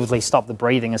you've willfully stopped the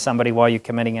breathing of somebody while you're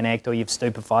committing an act, or you've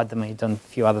stupefied them, or you've done a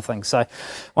few other things. So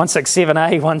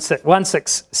 167A,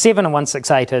 167 and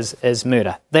 168 is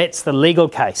murder. That's the legal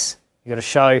case. You've got to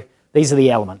show these are the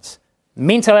elements.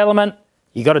 Mental element,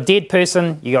 You got a dead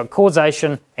person, you got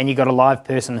causation, and you got a live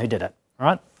person who did it.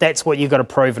 Right? That's what you've got to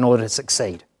prove in order to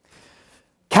succeed.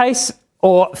 Case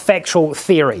or factual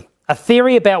theory. A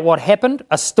theory about what happened,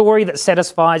 a story that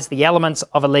satisfies the elements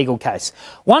of a legal case.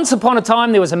 Once upon a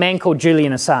time, there was a man called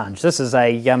Julian Assange. This is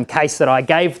a case that I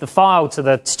gave the file to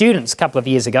the students a couple of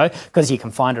years ago, because you can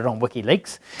find it on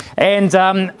WikiLeaks. And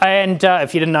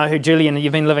if you didn't know who Julian,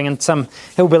 you've been living in some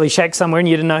hillbilly shack somewhere and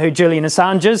you didn't know who Julian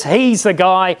Assange is, he's the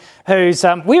guy who's,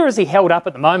 where is he held up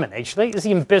at the moment, actually? Is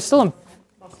he still in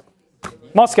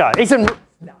Moscow? He's in,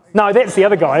 no, that's the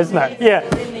other guy, isn't it?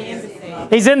 Yeah.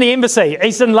 He's in the embassy.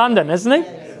 He's in London, isn't he?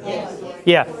 Yes.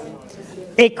 Yeah.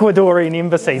 Ecuadorian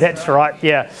embassy, that's right,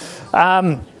 yeah.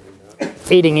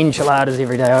 Eating enchiladas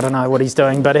every day. I don't know what he's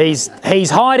doing, but he's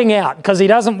hiding out because he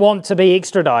doesn't want to be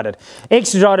extradited.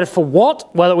 Extradited for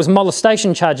what? Well, it was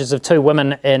molestation charges of 2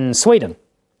 women in Sweden.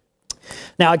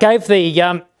 Now, I gave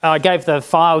the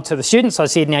file to the students. I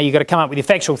said, now you've got to come up with your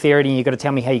factual theory and you've got to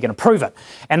tell me how you're going to prove it.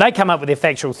 And they come up with their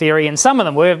factual theory, and some of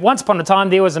them were, once upon a time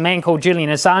there was a man called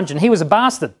Julian Assange and he was a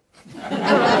bastard.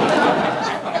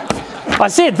 I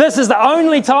said, this is the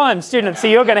only time, students, so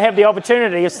you're going to have the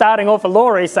opportunity of starting off a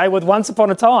law essay with once upon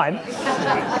a time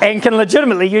and can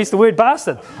legitimately use the word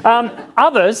bastard.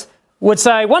 Others would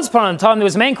say, once upon a time there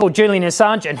was a man called Julian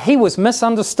Assange and he was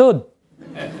misunderstood.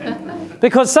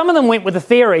 Because some of them went with the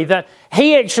theory that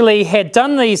he actually had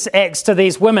done these acts to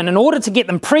these women in order to get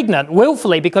them pregnant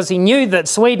willfully, because he knew that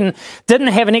Sweden didn't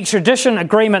have an extradition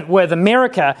agreement with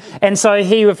America, and so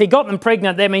if he got them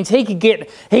pregnant, that means he could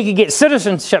get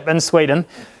citizenship in Sweden.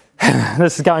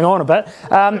 This is going on a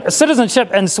bit.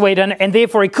 Citizenship in Sweden, and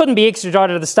therefore he couldn't be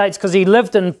extradited to the States because he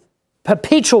lived in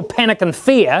perpetual panic and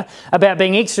fear about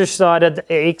being extradited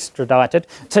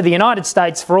to the United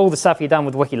States for all the stuff he'd done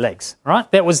with WikiLeaks. Right?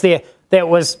 That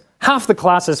was half the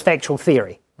class's factual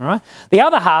theory. Right? The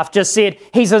other half just said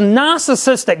he's a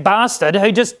narcissistic bastard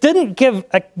who just didn't give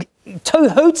 2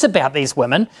 hoots about these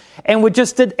women and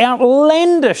just did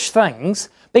outlandish things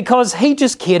because he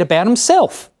just cared about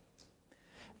himself.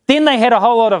 Then they had a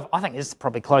whole lot of, I think this is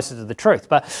probably closer to the truth,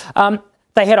 but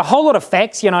they had a whole lot of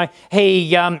facts. You know, he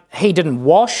didn't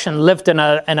wash and lived in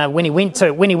a when he went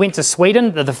to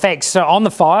Sweden. The facts are on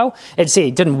the file. It said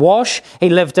he didn't wash. He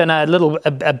lived in a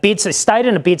bedsit, stayed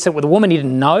in a bedsit with a woman he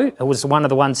didn't know. It was one of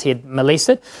the ones he had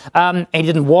molested. He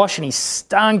didn't wash and he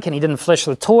stunk and he didn't flush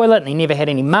the toilet and he never had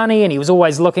any money and he was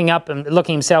always looking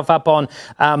himself up on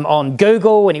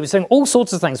Google, and he was doing all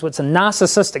sorts of things, which are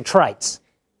narcissistic traits.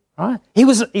 Right?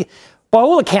 By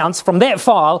all accounts, from that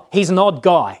file, he's an odd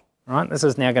guy. Right? This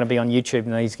is now going to be on YouTube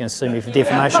and he's going to sue me for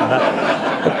defamation. But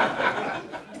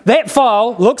that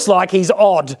file looks like he's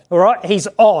odd. All right? He's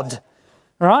odd.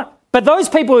 All right? But those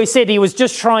people who said he was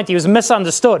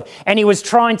misunderstood and he was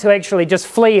trying to actually just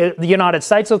flee the United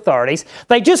States authorities,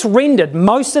 they just rendered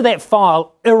most of that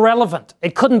file irrelevant.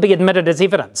 It couldn't be admitted as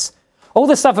evidence. All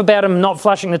the stuff about him not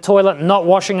flushing the toilet and not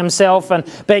washing himself and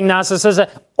being narcissistic,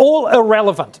 all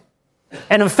irrelevant.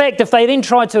 And in fact, if they then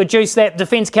tried to adduce that,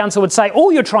 defence counsel would say,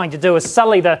 all you're trying to do is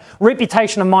sully the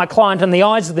reputation of my client in the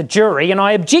eyes of the jury, and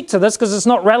I object to this because it's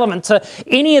not relevant to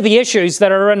any of the issues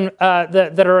that are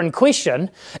in question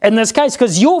in this case,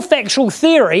 because your factual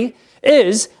theory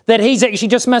is that he's actually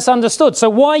just misunderstood. So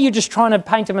why are you just trying to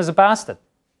paint him as a bastard?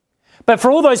 But for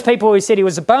all those people who said he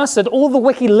was a bastard, all the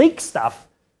WikiLeaks stuff,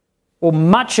 well,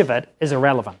 much of it is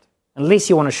irrelevant. Unless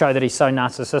you want to show that he's so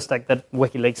narcissistic that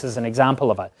WikiLeaks is an example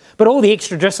of it. But all the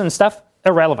extradition stuff,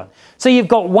 irrelevant. So you've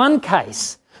got one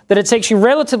case that it's actually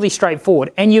relatively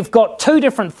straightforward, and you've got 2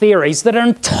 different theories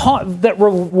that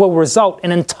will result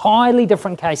in entirely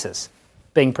different cases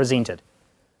being presented.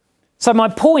 So my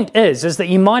point is that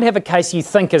you might have a case you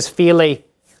think is fairly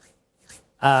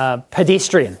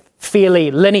pedestrian, fairly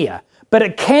linear, but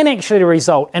it can actually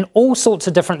result in all sorts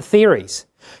of different theories.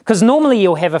 Because normally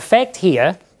you'll have a fact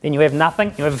here, then you have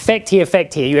nothing, you have a fact here,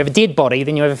 you have a dead body,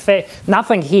 then you have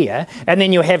nothing here, and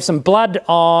then you have some blood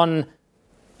on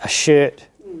a shirt,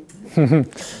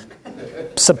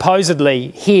 supposedly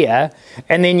here,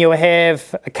 and then you'll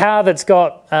have a car that's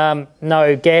got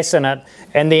no gas in it,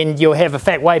 and then you'll have a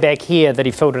fact way back here that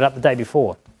he filled it up the day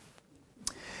before.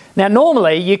 Now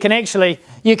normally you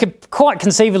could quite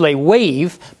conceivably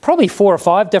weave probably 4 or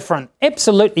 5 different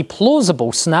absolutely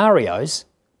plausible scenarios,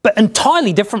 but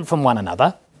entirely different from one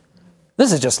another.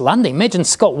 This is just Lundy. Imagine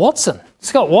Scott Watson.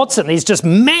 Scott Watson, there's just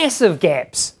massive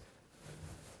gaps.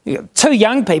 You got 2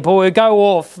 young people who go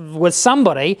off with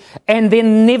somebody and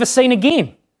then never seen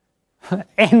again.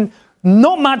 And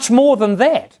not much more than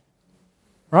that.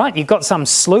 Right? You've got some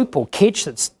sloop or ketch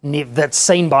that's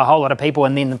seen by a whole lot of people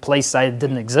and then the police say it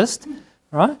didn't exist.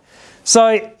 Right?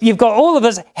 So you've got all of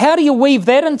this. How do you weave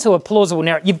that into a plausible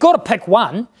narrative? You've got to pick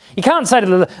one. You can't say to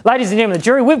the ladies and gentlemen of the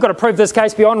jury, we've got to prove this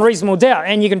case beyond reasonable doubt.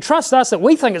 And you can trust us that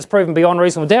we think it's proven beyond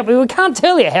reasonable doubt, but we can't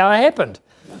tell you how it happened.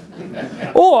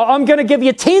 Or I'm going to give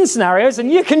you 10 scenarios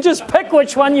and you can just pick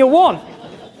which one you want.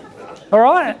 All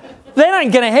right? That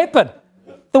ain't going to happen.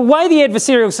 The way the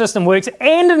adversarial system works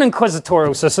and an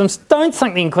inquisitorial system, don't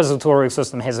think the inquisitorial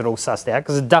system has it all sussed out,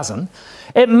 because it doesn't.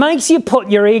 It makes you put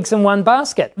your eggs in one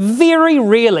basket. Very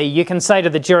rarely you can say to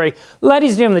the jury,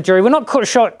 ladies and gentlemen of the jury, we're not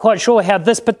quite sure how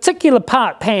this particular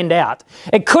part panned out.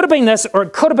 It could have been this or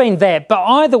it could have been that, but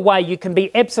either way you can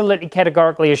be absolutely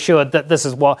categorically assured that this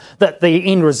is that the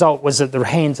end result was at the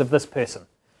hands of this person.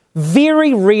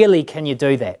 Very rarely can you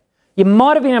do that. You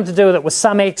might have been able to do it with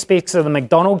some aspects of the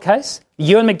McDonald case.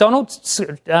 Ewan McDonald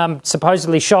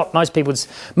supposedly shot. Most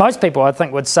people, I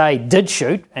think, would say did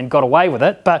shoot and got away with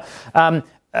it, but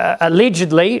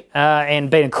allegedly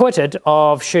and been acquitted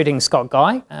of shooting Scott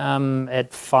Guy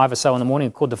at 5 or so in the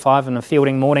morning, called to 5 in a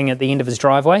fielding morning at the end of his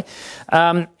driveway,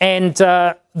 and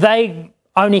they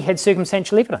only had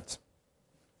circumstantial evidence.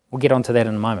 We'll get onto that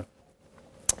in a moment.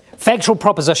 Factual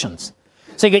propositions.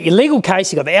 So you've got your legal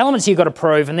case, you've got the elements you've got to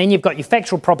prove, and then you've got your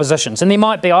factual propositions. And there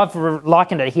might be, I've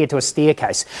likened it here to a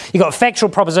staircase. You've got a factual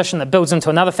proposition that builds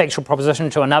into another factual proposition,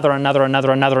 to another,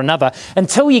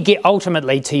 until you get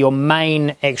ultimately to your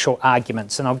main actual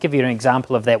arguments. And I'll give you an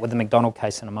example of that with the McDonald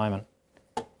case in a moment.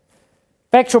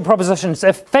 Factual propositions,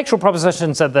 if factual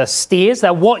propositions are the stairs,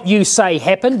 they're what you say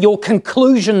happened, your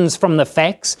conclusions from the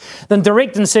facts, then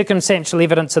direct and circumstantial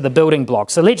evidence are the building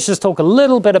blocks. So let's just talk a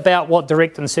little bit about what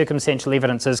direct and circumstantial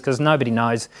evidence is, because nobody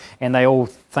knows and they all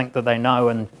think that they know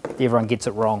and everyone gets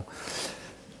it wrong.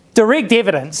 Direct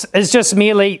evidence is just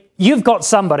merely, you've got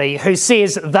somebody who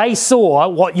says they saw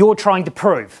what you're trying to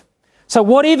prove. So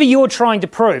whatever you're trying to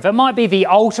prove, it might be the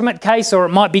ultimate case or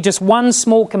it might be just one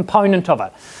small component of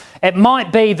it. It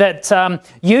might be that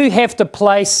you have to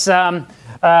place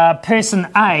person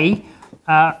A,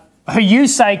 who you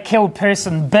say killed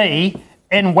person B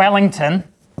in Wellington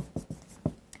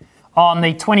on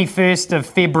the 21st of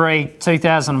February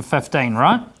 2015,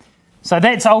 right? So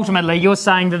that's ultimately, you're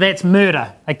saying that that's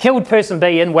murder. They killed person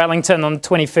B in Wellington on the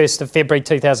 21st of February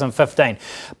 2015.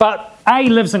 But A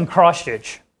lives in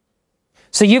Christchurch.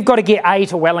 So you've got to get A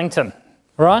to Wellington.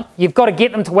 Right? You've got to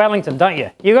get them to Wellington, don't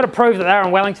you? You've got to prove that they're in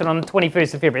Wellington on the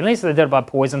 21st of February. Unless they did it by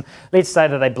poison. Let's say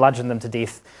that they bludgeoned them to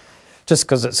death. Just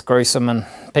because it's gruesome and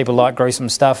people like gruesome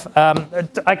stuff.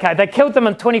 Okay, they killed them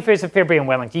on 21st of February in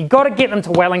Wellington. You've got to get them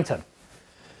to Wellington.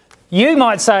 You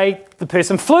might say the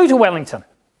person flew to Wellington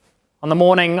on the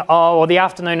morning or the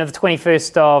afternoon of the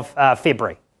 21st of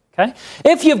February. Okay?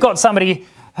 If you've got somebody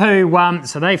who,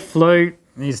 so they flew,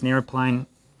 there's an aeroplane,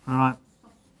 all right.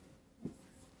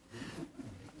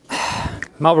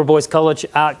 Marlborough Boys College,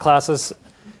 art classes,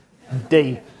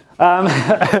 D.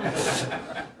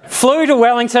 Flew to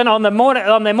Wellington on the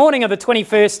morning of the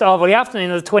 21st of, or the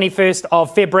afternoon of the 21st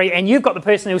of February, and you've got the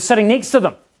person who was sitting next to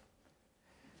them.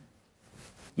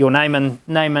 Your name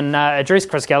and address,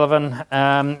 Chris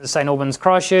Gallavin, St Albans,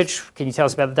 Christchurch. Can you tell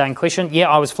us about the day in question? Yeah,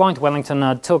 I was flying to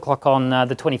Wellington 2 o'clock on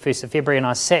the 21st of February, and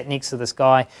I sat next to this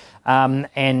guy. Can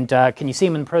you see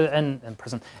him in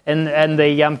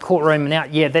the courtroom now?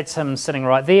 Yeah, that's him sitting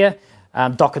right there.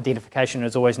 Doc identification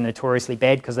is always notoriously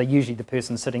bad because they're usually the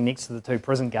person sitting next to the 2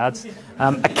 prison guards.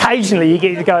 Occasionally you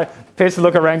get to go, the person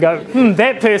look around and go,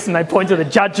 that person, they point to the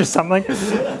judge or something.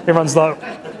 Everyone's like,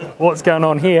 what's going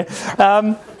on here?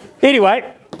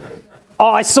 Anyway,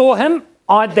 I saw him.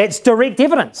 That's direct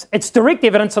evidence. It's direct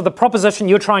evidence of the proposition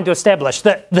you're trying to establish,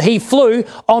 that he flew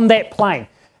on that plane.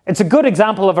 It's a good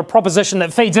example of a proposition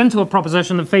that feeds into a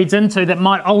proposition that feeds into that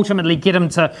might ultimately get him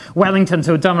to Wellington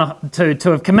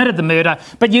to have committed the murder,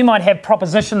 but you might have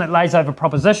proposition that lays over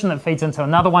proposition that feeds into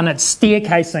another one. It's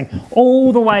staircasing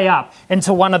all the way up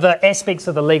into one of the aspects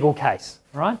of the legal case,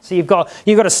 right? So you've got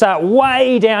to start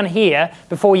way down here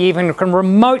before you even can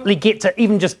remotely get to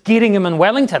even just getting him in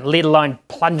Wellington, let alone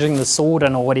plunging the sword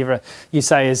in or whatever you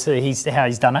say is how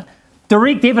he's done it.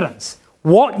 Direct evidence.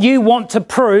 What you want to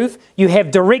prove, you have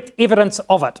direct evidence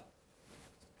of it.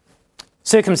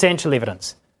 Circumstantial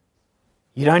evidence.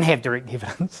 You don't have direct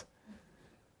evidence.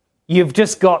 You've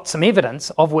just got some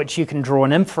evidence of which you can draw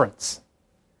an inference.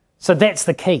 So that's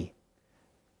the key.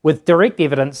 With direct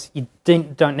evidence, you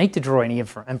don't need to draw any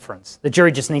inference. The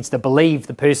jury just needs to believe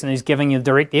the person who's giving you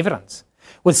direct evidence.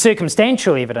 With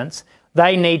circumstantial evidence,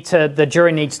 the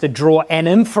jury needs to draw an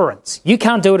inference. You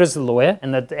can't do it as a lawyer,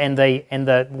 and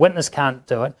the witness can't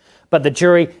do it, but the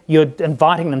jury, you're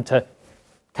inviting them to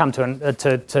come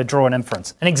to draw an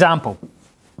inference. An example.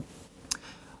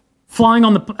 flying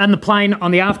in the plane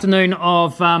on the afternoon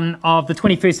of the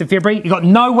 21st of February. You've got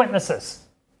no witnesses,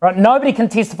 right? Nobody can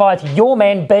testify to your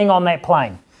man being on that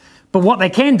plane. But what they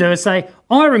can do is say,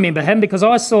 I remember him because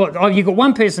I saw, you've got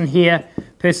one person here,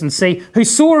 person C, who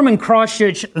saw him in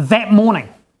Christchurch that morning,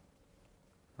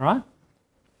 right?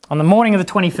 On the morning of the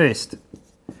 21st.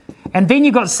 And then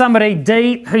you've got somebody,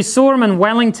 D, who saw him in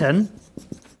Wellington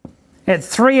at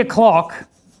 3 o'clock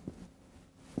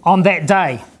on that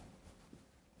day.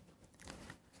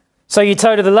 So you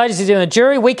told the ladies in the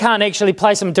jury, we can't actually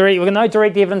place him direct, we've got no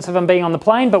direct evidence of him being on the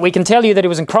plane, but we can tell you that he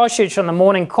was in Christchurch on the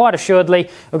morning, quite assuredly.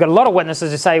 We've got a lot of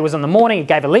witnesses who say he was in the morning, he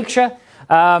gave a lecture.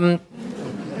 Don't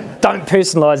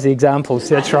personalise the examples,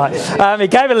 that's right. He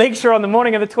gave a lecture on the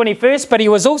morning of the 21st, but he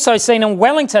was also seen in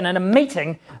Wellington in a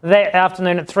meeting that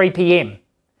afternoon at 3 p.m.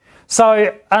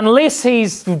 So unless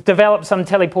he's developed some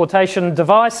teleportation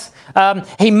device,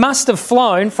 he must have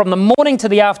flown from the morning to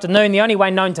the afternoon. The only way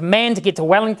known to man to get to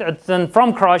Wellington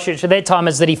from Christchurch at that time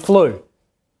is that he flew.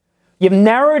 You've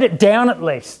narrowed it down at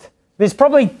least. There's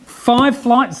probably 5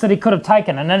 flights that he could have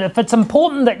taken. And if it's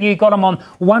important that you got him on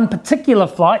one particular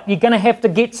flight, you're going to have to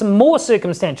get some more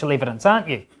circumstantial evidence, aren't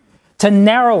you? To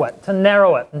narrow it, to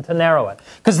narrow it, and to narrow it.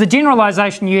 Because the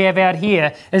generalisation you have out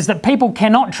here is that people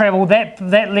cannot travel that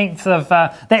length of,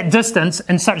 that distance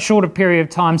in such short a period of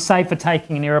time, say for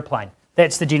taking an aeroplane.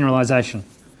 That's the generalisation.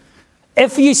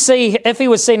 If he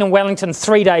was seen in Wellington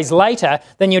 3 days later,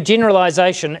 then your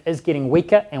generalisation is getting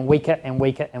weaker and weaker and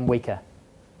weaker and weaker.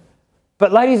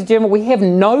 But ladies and gentlemen, we have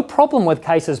no problem with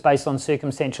cases based on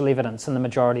circumstantial evidence in the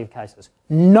majority of cases.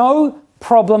 No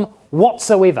problem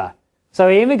whatsoever. So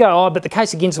you ever go, oh, but the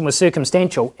case against him was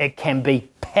circumstantial, it can be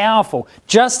powerful,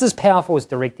 just as powerful as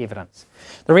direct evidence.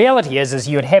 The reality is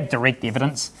you would have direct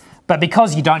evidence, but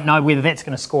because you don't know whether that's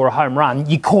going to score a home run,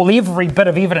 you call every bit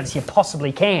of evidence you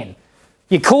possibly can.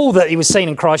 You call that he was seen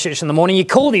in Christchurch in the morning, you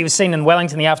call that he was seen in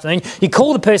Wellington in the afternoon, you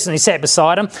call the person who sat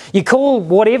beside him, you call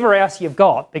whatever else you've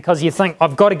got because you think,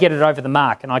 I've got to get it over the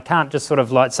mark and I can't just sort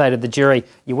of like say to the jury,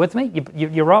 you with me?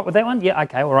 You're right with that one? Yeah,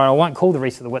 okay, all right, I won't call the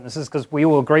rest of the witnesses because we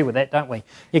all agree with that, don't we?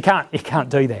 You can't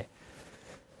do that.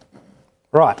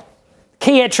 Right.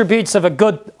 Key attributes of a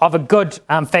good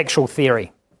factual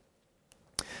theory.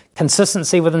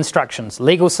 Consistency with instructions,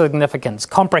 legal significance,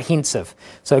 comprehensive.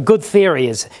 So a good theory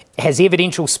has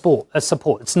evidential support.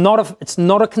 It's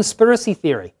not a conspiracy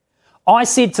theory. I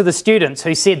said to the students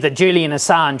who said that Julian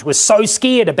Assange was so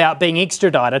scared about being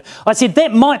extradited, I said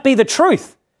that might be the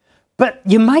truth, but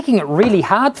you're making it really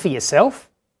hard for yourself.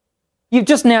 You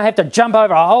just now have to jump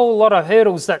over a whole lot of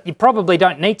hurdles that you probably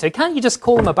don't need to. Can't you just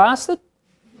call him a bastard?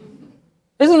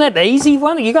 Isn't that the easy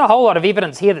one? You've got a whole lot of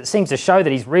evidence here that seems to show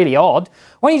that he's really odd.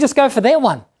 Why don't you just go for that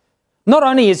one? Not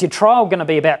only is your trial going to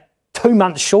be about 2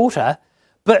 months shorter,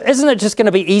 but isn't it just going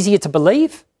to be easier to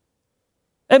believe?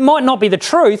 It might not be the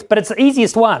truth, but it's the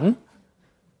easiest one.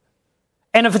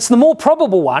 And if it's the more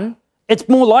probable one, it's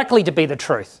more likely to be the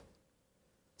truth.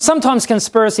 Sometimes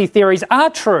conspiracy theories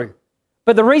are true,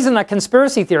 but the reason they're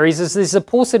conspiracy theories is there's a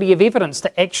paucity of evidence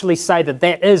to actually say that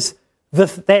that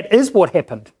is what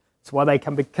happened. That's why they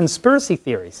can be conspiracy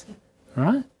theories,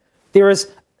 right? There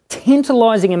is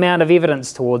tantalising amount of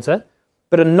evidence towards it,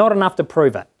 but not enough to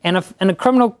prove it. And if in a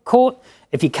criminal court,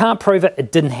 if you can't prove it,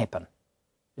 it didn't happen.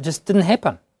 It just didn't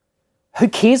happen. Who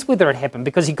cares whether it happened?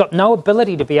 Because you've got no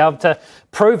ability to be able to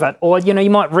prove it. Or, you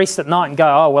might rest at night and go,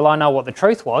 oh, well, I know what the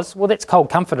truth was. Well, that's cold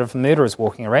comfort if a murderer's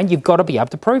walking around. You've got to be able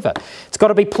to prove it. It's got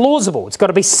to be plausible. It's got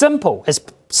to be simple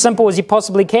as you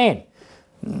possibly can.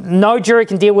 No jury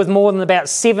can deal with more than about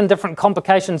 7 different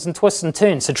complications and twists and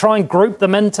turns. So try and group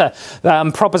them into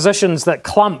propositions that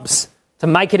clumps to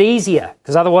make it easier,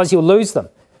 because otherwise you'll lose them.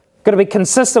 It's got to be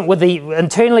consistent with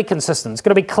internally consistent. It's got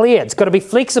to be clear. It's got to be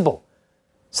flexible.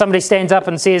 Somebody stands up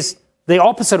and says the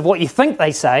opposite of what you think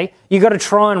they say, you've got to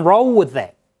try and roll with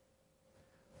that.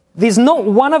 There's not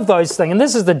one of those things, and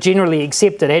this is the generally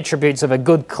accepted attributes of a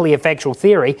good, clear, factual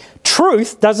theory.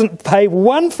 Truth doesn't play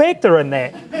one factor in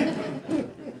that.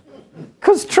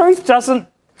 Because truth doesn't,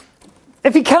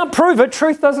 if you can't prove it,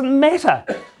 truth doesn't matter.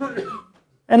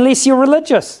 Unless you're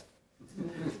religious.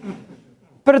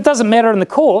 But it doesn't matter in the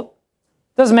court.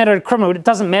 It doesn't matter to criminal. It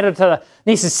doesn't matter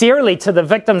necessarily to the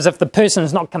victims if the person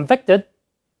is not convicted.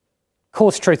 Of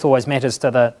course, truth always matters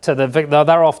to the victim.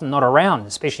 They're often not around,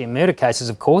 especially in murder cases,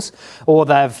 of course, or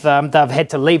they've had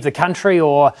to leave the country,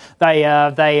 or they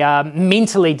are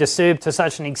mentally disturbed to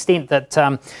such an extent that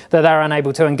they're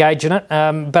unable to engage in it.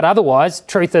 But otherwise,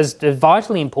 truth is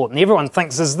vitally important. Everyone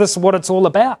thinks, is this what it's all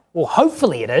about? Well,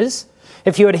 hopefully it is.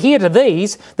 If you adhere to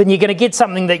these, then you're going to get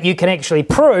something that you can actually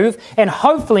prove, and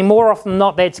hopefully more often than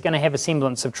not, that's going to have a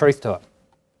semblance of truth to it.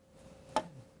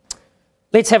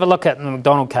 Let's have a look at the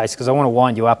McDonald case because I want to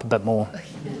wind you up a bit more.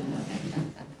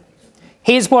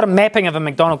 Here's what a mapping of a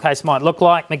McDonald case might look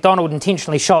like. McDonald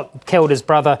intentionally killed his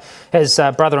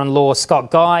brother-in-law,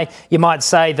 Scott Guy. You might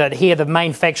say that here the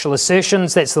main factual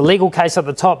assertions, that's the legal case at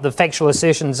the top, the factual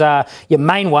assertions are your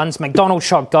main ones. McDonald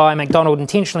shot Guy, McDonald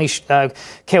intentionally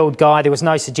killed Guy. There was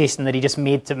no suggestion that he just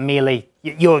merely...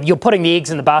 You're putting the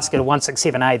eggs in the basket of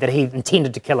 167A that he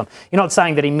intended to kill him. You're not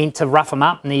saying that he meant to rough him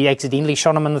up and he accidentally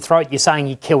shot him in the throat. You're saying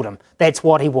he killed him. That's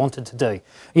what he wanted to do.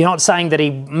 You're not saying that he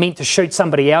meant to shoot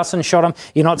somebody else and shot him.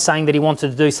 You're not saying that he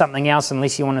wanted to do something else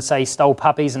unless you want to say he stole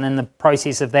puppies and in the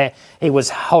process of that he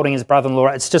was holding his brother-in-law.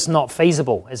 It's just not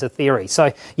feasible as a theory.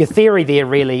 So your theory there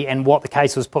really and what the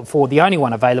case was put forward, the only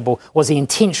one available, was he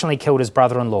intentionally killed his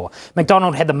brother-in-law.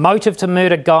 McDonald had the motive to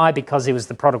murder Guy because he was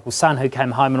the prodigal son who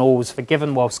came home and all was forgiven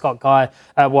while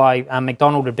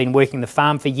McDonald had been working the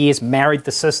farm for years, married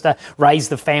the sister, raised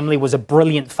the family, was a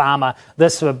brilliant farmer.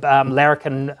 This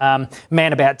larrikin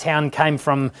man about town came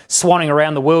from swanning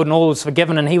around the world and all was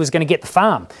forgiven and he was going to get the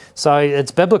farm. So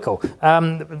it's biblical.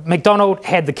 McDonald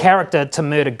had the character to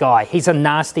murder Guy. He's a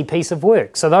nasty piece of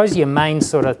work. So those are your main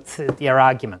sort of your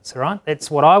arguments, all right? That's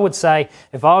what I would say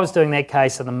if I was doing that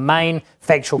case are the main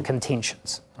factual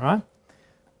contentions, all right?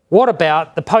 What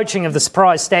about the poaching of the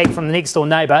surprise stag from the next door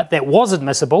neighbour that was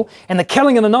admissible and the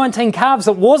killing of the 19 calves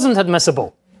that wasn't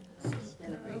admissible?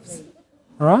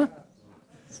 All right?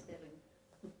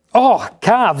 Oh,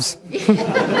 calves.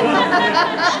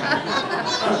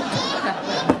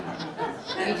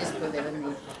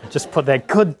 Just put that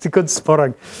good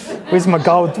spotting. Where's my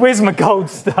gold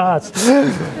stars?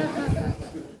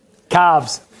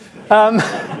 Calves.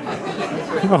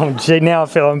 Oh gee, now I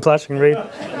feel I'm blushing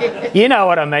red. You know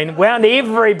what I mean. Wound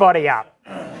everybody up.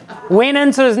 Went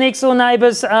into his next door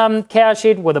neighbour's cow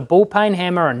shed with a bullpen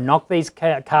hammer and knocked these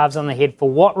calves on the head. For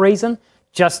what reason?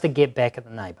 Just to get back at the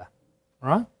neighbour.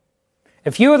 Right?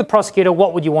 If you were the prosecutor,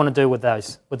 what would you want to do with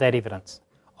that evidence?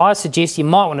 I suggest you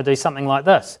might want to do something like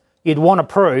this. You'd want to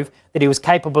prove that he was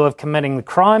capable of committing the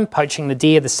crime, poaching the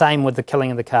deer, the same with the killing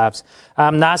of the calves.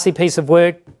 Nasty piece of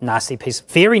work,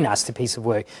 very nasty piece of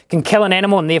work. Can kill an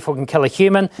animal and therefore can kill a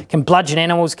human. Can bludgeon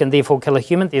animals, can therefore kill a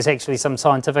human. There's actually some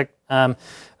scientific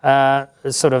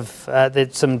there's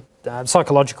some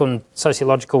psychological and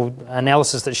sociological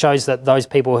analysis that shows that those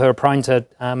people who are prone to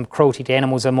cruelty to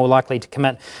animals are more likely to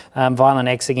commit violent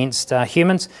acts against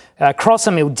humans. Cross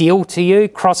him, he'll deal to you.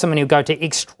 Cross him and he'll go to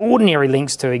extraordinary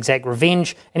lengths to exact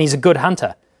revenge, and he's a good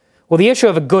hunter. Well, the issue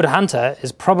of a good hunter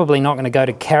is probably not going to go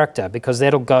to character because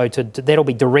that'll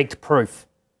be direct proof.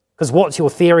 Because what's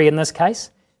your theory in this case?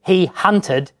 He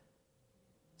hunted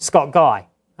Scott Guy,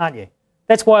 aren't you?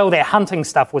 That's why all that hunting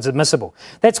stuff was admissible.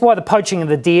 That's why the poaching of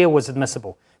the deer was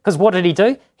admissible. Because what did he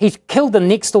do? He killed the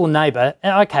next door neighbour.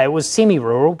 Okay, it was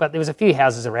semi-rural, but there was a few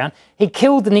houses around. He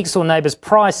killed the next door neighbour's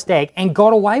prize stag and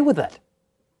got away with it.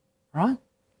 Right?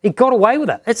 He got away with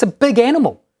it. It's a big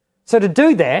animal. So to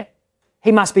do that,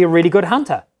 he must be a really good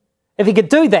hunter. If he could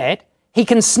do that, he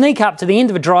can sneak up to the end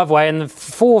of a driveway in the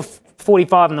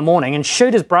 4:45 in the morning and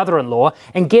shoot his brother-in-law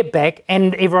and get back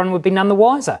and everyone would be none the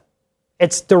wiser.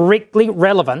 It's directly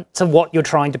relevant to what you're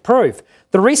trying to prove.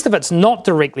 The rest of it's not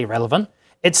directly relevant.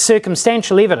 It's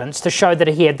circumstantial evidence to show that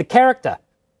he had the character.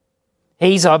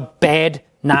 He's a bad,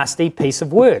 nasty piece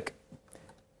of work.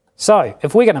 So,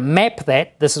 if we're going to map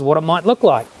that, this is what it might look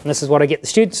like. And this is what I get the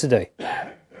students to do.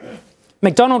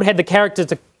 McDonald had the character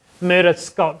to murder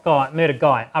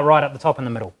Guy, right up the top in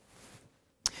the middle.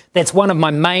 That's one of my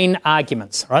main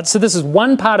arguments, right? So this is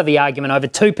one part of the argument over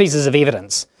two pieces of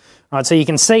evidence. Right, so you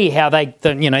can see how they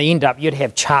end up, you'd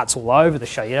have charts all over the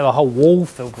show. You'd have a whole wall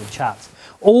filled with charts.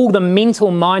 All the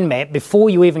mental mind map before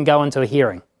you even go into a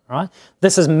hearing. Right?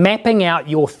 This is mapping out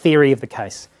your theory of the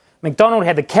case. McDonald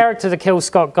had the character to kill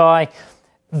Scott Guy.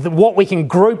 What we can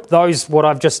group those, what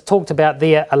I've just talked about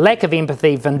there, a lack of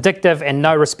empathy, vindictive and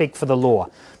no respect for the law.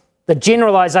 The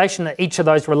generalisation that each of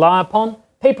those rely upon,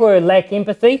 people who lack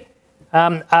empathy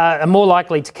are more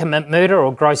likely to commit murder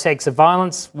or gross acts of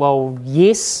violence. Well,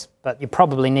 yes, but you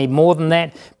probably need more than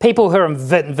that. People who are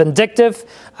vindictive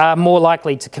are more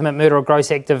likely to commit murder or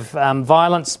gross act of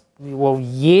violence. Well,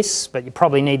 yes, but you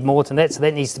probably need more than that, so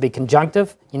that needs to be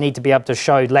conjunctive. You need to be able to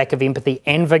show lack of empathy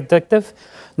and vindictive.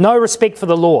 No respect for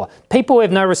the law. People who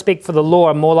have no respect for the law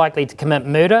are more likely to commit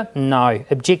murder. No.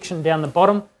 Objection down the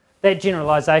bottom. That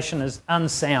generalisation is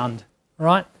unsound.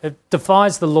 Right? It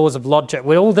defies the laws of logic.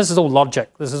 This is all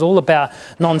logic. This is all about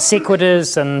non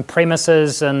sequiturs and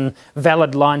premises and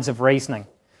valid lines of reasoning.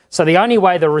 So the only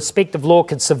way the respective law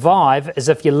could survive is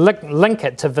if you link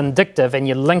it to vindictive and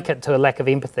you link it to a lack of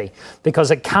empathy, because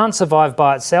it can't survive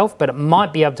by itself, but it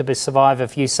might be able to survive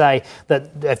if you say that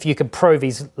if you could prove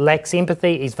he lacks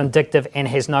empathy, he's vindictive and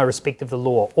has no respect of the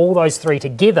law. All those three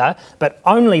together, but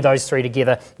only those three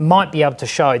together, might be able to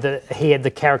show that he had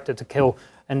the character to kill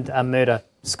and murder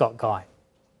Scott Guy.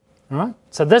 All right?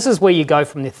 So this is where you go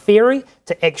from the theory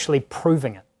to actually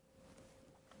proving it.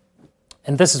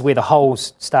 And this is where the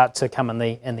holes start to come in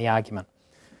the argument.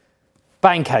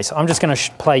 Bain case. I'm just going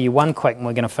to play you one quick, and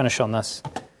we're going to finish on this.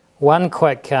 One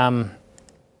quick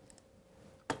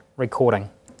recording.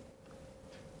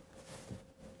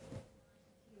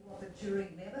 What the jury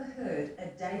never heard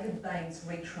at David Bain's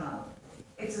retrial.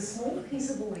 It's a small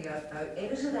piece of audio, though,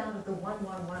 edited out of the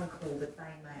 111 call that Bain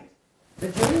made. The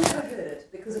jury never heard it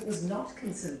because it was not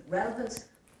considered relevant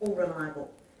or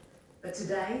reliable. But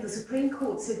today, the Supreme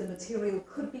Court said the material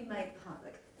could be made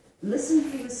public. Listen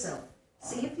for yourself.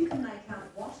 See if you can make out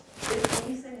what, if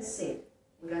anything, is said.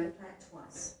 We're going to play it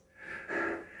twice.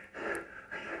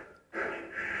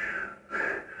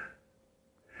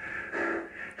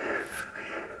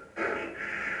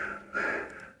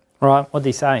 Right, what did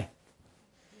he say?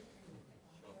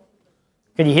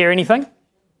 Can you hear anything?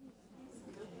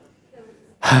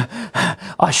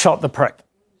 I shot the prick.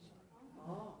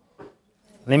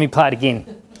 Let me play it again.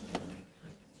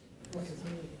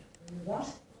 What,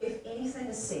 if anything,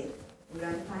 is said? We're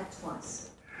going to play it twice.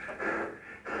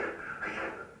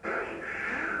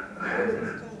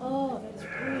 Oh, that's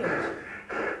weird.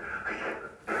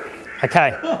 Okay.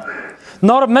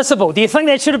 Not admissible. Do you think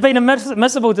that should have been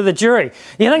admissible to the jury?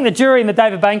 Do you think the jury in the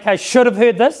David Bain case should have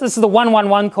heard this? This is the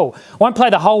 111 call. I won't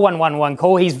play the whole 111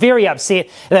 call. He's very upset.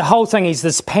 The whole thing, he's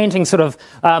this panting sort of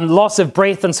loss of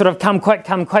breath and sort of come quick,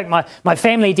 my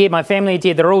family dead, my family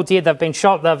dead, they're all dead, they've been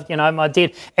shot, my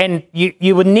dead. And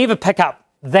you would never pick up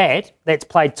that's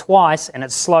played twice and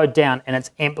it's slowed down and it's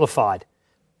amplified.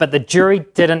 But the jury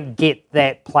didn't get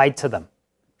that played to them.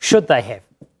 Should they have?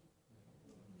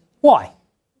 Why?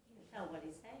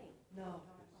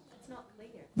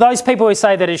 Those people who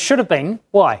say that it should have been,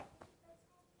 why?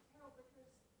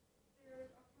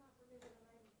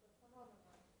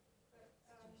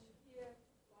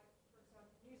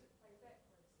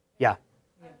 Yeah.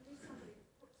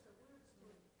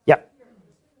 Yep.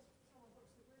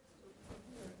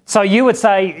 So you would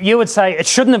say it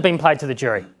shouldn't have been played to the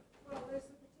jury.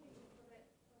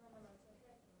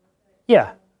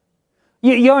 Yeah.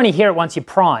 You only hear it once you're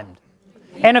primed.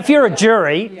 And if you're a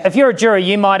jury,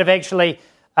 you might have actually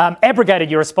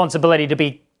abrogated your responsibility to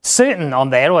be certain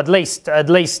on that, or at least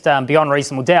beyond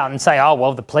reasonable doubt, and say, oh,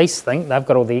 well, the police think, they've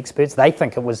got all the experts, they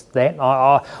think it was that.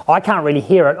 I can't really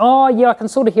hear it. Oh, yeah, I can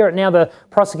sort of hear it now. The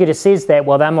prosecutor says that.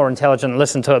 Well, they're more intelligent and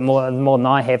listen to it more than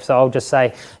I have, so I'll just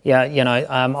say,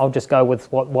 I'll just go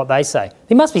with what they say.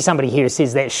 There must be somebody here who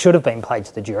says that should have been played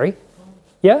to the jury.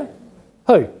 Yeah?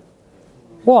 Who?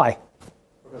 Why?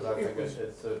 Because I think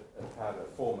it's a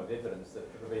form of evidence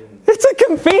that could have been... It's a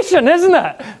confession, isn't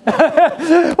it?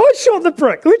 I shot the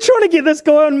prick. We're trying to get this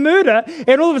guy on murder,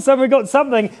 and all of a sudden we've got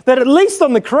something that, at least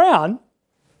on the Crown,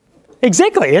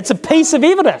 exactly, it's a piece of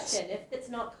evidence. If it's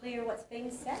not clear what's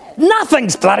being said.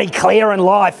 Nothing's bloody clear in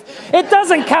life. It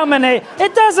doesn't come in.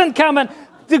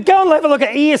 Go and have a look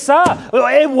at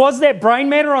ESR. Was that brain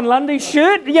matter on Lundy's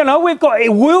shirt? We've got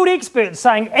world experts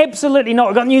saying absolutely not.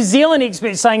 We've got New Zealand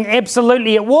experts saying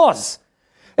absolutely it was.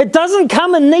 It doesn't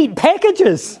come in neat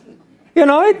packages.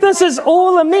 This is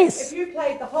all a mess. If you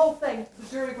played the whole thing, the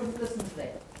jury wouldn't listen to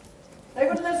that. They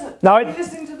wouldn't listen. No. They'd be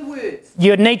listening to the words.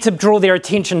 You'd need to draw their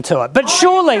attention to it. But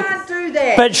surely, you can't do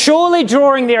that. But surely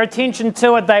drawing their attention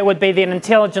to it, they would be then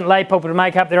intelligent lay people to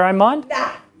make up their own mind?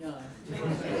 Nah.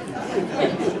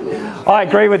 I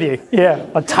agree with you. Yeah,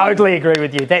 I totally agree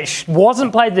with you. That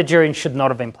wasn't played to the jury and should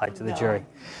not have been played to the jury.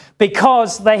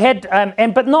 Because they had,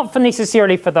 but not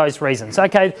necessarily for those reasons.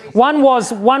 Okay, one was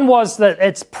that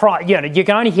it's you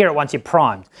can only hear it once you're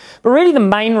primed. But really, the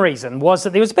main reason was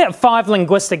that there was about 5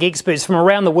 linguistic experts from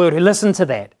around the world who listened to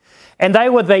that, and they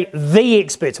were the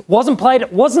experts. It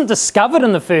wasn't discovered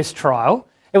in the first trial.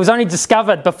 It was only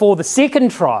discovered before the second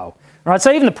trial. Right,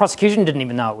 so even the prosecution didn't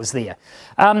even know it was there.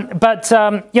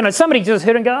 Somebody just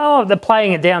heard and go, oh, they're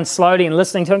playing it down slowly and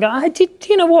listening to it and go, hey, do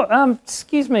you know what?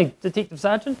 Excuse me, Detective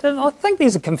Sergeant, I think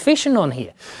there's a confession on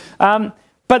here.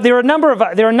 But there are a number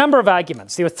of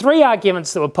arguments. There were 3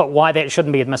 arguments that were put why that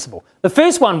shouldn't be admissible. The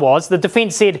first one was the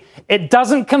defence said it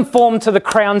doesn't conform to the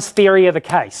Crown's theory of the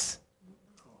case.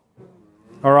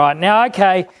 All right, now,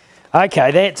 okay,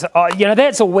 that's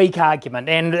a weak argument,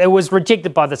 and it was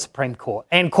rejected by the Supreme Court,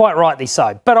 and quite rightly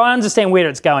so. But I understand where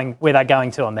they're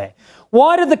going to on that.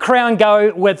 Why did the Crown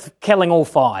go with killing all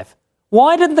 5?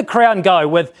 Why didn't the Crown go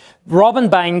with Robin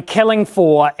Bain killing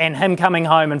 4 and him coming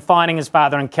home and finding his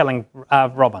father and killing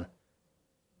Robin?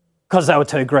 Because they were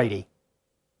too greedy.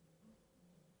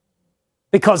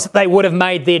 Because they would have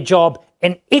made their job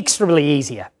inexorably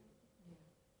easier.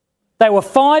 They were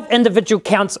 5 individual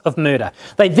counts of murder.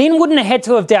 They then wouldn't have had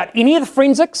to have doubted any of the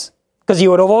forensics, because you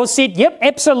would have always said, yep,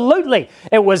 absolutely,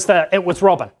 it was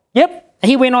Robin. Yep.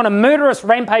 He went on a murderous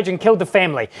rampage and killed the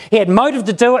family. He had motive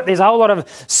to do it. There's a whole lot of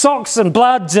socks and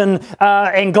bloods and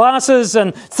glasses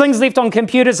and things left on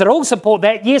computers that all support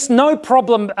that. Yes, no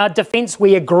problem, defence,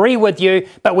 we agree with you,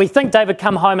 but we think David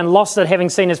come home and lost it having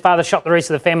seen his father shot the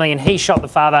rest of the family, and he shot the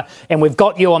father, and we've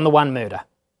got you on the one murder.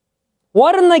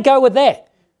 Why didn't they go with that?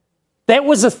 That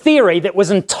was a theory that was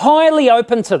entirely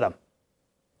open to them.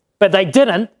 But they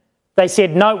didn't. They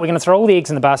said, no, we're going to throw all the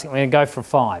eggs in the basket, we're going to go for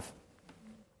 5.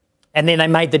 And then they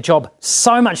made the job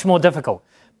so much more difficult.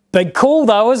 Big call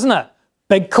though, isn't it?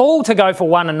 Big call to go for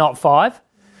 1 and not 5.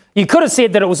 You could have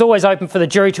said that it was always open for the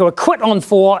jury to acquit on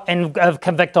 4 and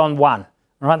convict on 1.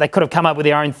 Right? They could have come up with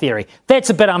their own theory.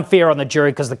 That's a bit unfair on the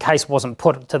jury because the case wasn't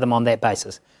put to them on that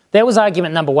basis. That was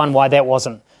argument number 1 why that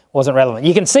wasn't relevant.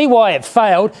 You can see why it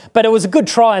failed, but it was a good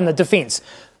try in the defence.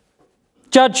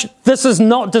 Judge, this does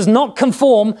not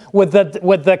conform with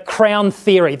the Crown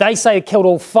theory. They say it killed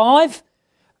all 5.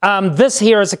 This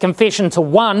here is a confession to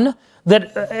 1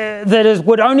 that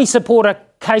would only support a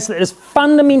case that is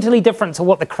fundamentally different to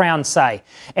what the Crown say.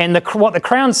 And what the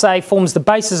Crown say forms the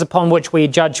basis upon which we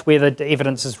judge whether the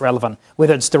evidence is relevant,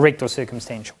 whether it's direct or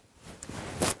circumstantial.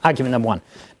 Argument number 1.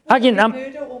 Argument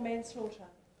murder or manslaughter?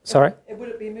 Sorry? Would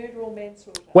it be murder or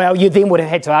manslaughter? Well, you then would have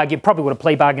had to argue, probably would have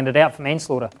plea bargained it out for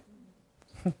manslaughter.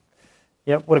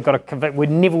 Yep, would have got a convict. Would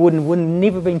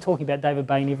never been talking about David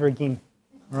Bain ever again.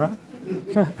 Right?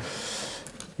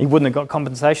 He wouldn't have got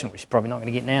compensation, which he's probably not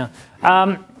going to get now.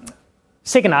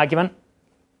 Second argument,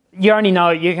 you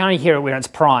can only hear it where it's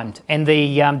primed, and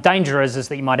the danger is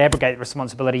that you might abrogate the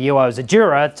responsibility you owe as a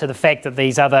juror to the fact that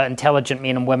these other intelligent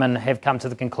men and women have come to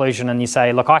the conclusion, and you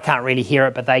say, look, I can't really hear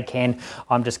it, but they can.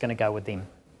 I'm just going to go with them.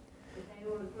 Did they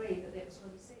all agree that that was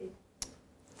what he said?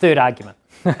 Third argument.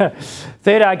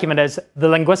 Third argument is the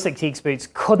linguistics experts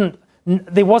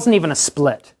there wasn't even a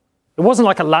split. It wasn't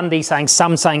like a Lundy saying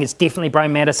it's definitely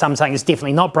brain matter, some saying it's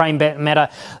definitely not brain matter.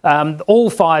 All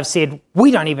 5 said,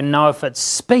 we don't even know if it's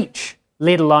speech,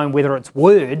 let alone whether it's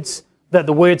words, that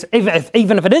the words,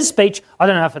 even if it is speech, I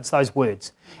don't know if it's those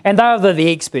words. And they are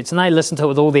the experts, and they listened to it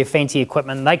with all their fancy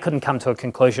equipment, and they couldn't come to a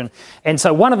conclusion. And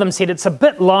so one of them said, it's a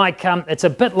bit like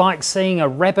seeing a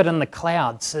rabbit in the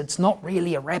clouds. It's not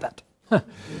really a rabbit.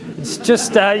 It's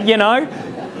just,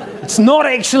 it's not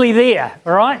actually there,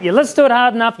 all right? You listen to it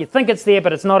hard enough, you think it's there,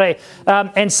 but it's not.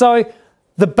 And so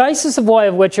the basis of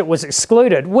which it was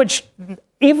excluded, which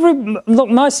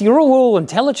you're all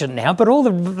intelligent now, but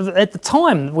at the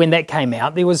time when that came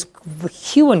out, there was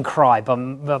hue and cry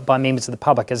by members of the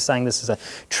public as saying this is a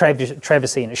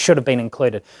travesty and it should have been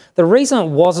included. The reason it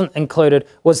wasn't included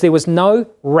was there was no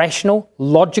rational,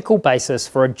 logical basis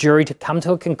for a jury to come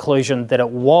to a conclusion that it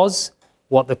was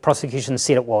what the prosecution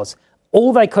said it was.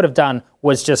 All they could have done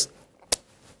was just,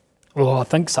 I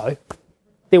think so.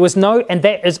 There was and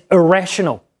that is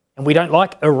irrational, and we don't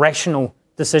like irrational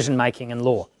decision-making in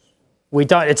law. We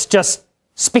don't, it's just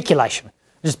speculation,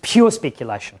 just pure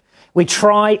speculation. We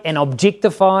try and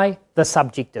objectify the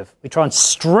subjective. We try and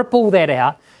strip all that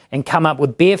out and come up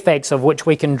with bare facts of which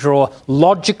we can draw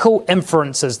logical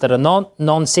inferences that are not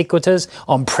non sequiturs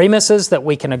on premises that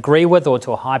we can agree with or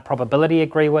to a high probability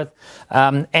agree with,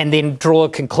 and then draw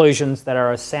conclusions that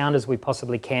are as sound as we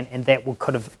possibly can, and that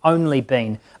could have only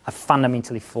been a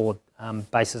fundamentally flawed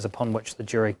basis upon which the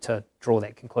jury to draw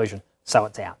that conclusion. So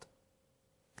it's out.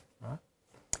 Right.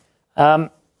 Can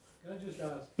I just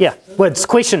ask? Yeah, well, it's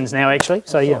questions now actually.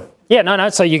 So yeah. Yeah, no,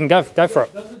 so you can go for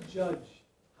it. Does a judge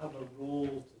have a role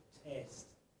to test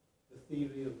the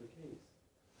theory of the case?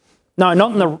 No,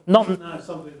 not in the... Isn't that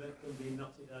something that can be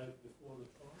nutted out before the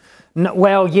trial? No,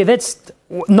 well, yeah, that's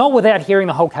not without hearing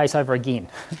the whole case over again.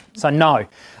 So no.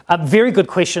 Very good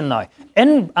question though.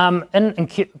 In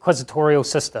inquisitorial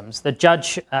systems, a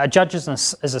judge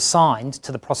is assigned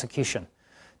to the prosecution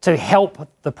to help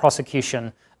the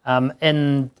prosecution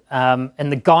in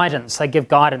the guidance. They give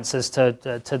guidance as to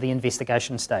the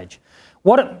investigation stage.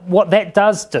 What that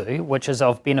does do, which is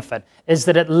of benefit, is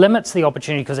that it limits the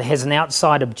opportunity, because it has an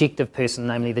outside objective person,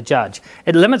 namely the judge.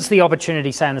 It limits the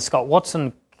opportunity, say in the Scott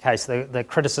Watson case, the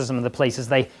criticism of the police is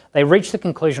they reached the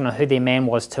conclusion of who their man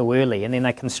was too early, and then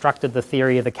they constructed the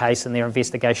theory of the case and their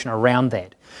investigation around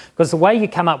that. Because the way you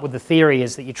come up with the theory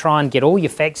is that you try and get all your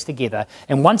facts together,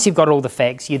 and once you've got all the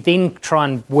facts, you then try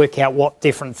and work out what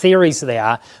different theories there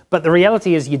are, but the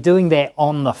reality is you're doing that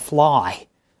on the fly.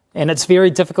 And it's very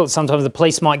difficult. Sometimes the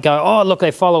police might go, oh, look,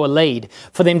 they follow a lead,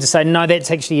 for them to say, no, that's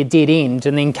actually a dead end,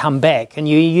 and then come back. And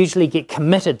you usually get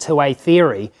committed to a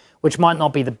theory, which might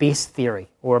not be the best theory,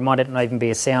 or it might not even be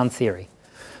a sound theory.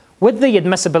 With the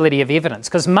admissibility of evidence,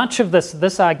 because much of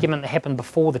this argument that happened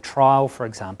before the trial, for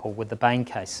example, with the Bain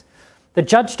case, the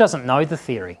judge doesn't know the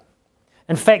theory.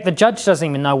 In fact, the judge doesn't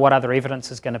even know what other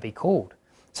evidence is going to be called.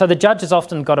 So the judge has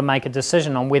often got to make a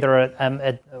decision on whether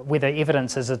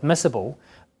evidence is admissible,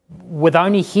 with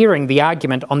only hearing the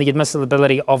argument on the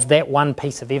admissibility of that one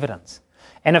piece of evidence.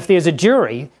 And if there's a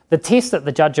jury, the test that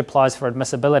the judge applies for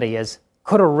admissibility is,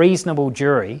 could a reasonable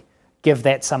jury give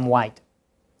that some weight?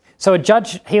 So a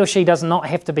judge, he or she does not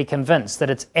have to be convinced that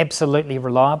it's absolutely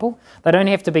reliable. They don't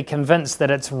have to be convinced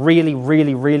that it's really,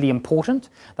 really, really important.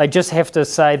 They just have to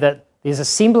say that there's a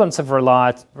semblance of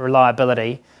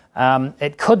reliability,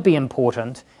 it could be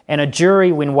important, and a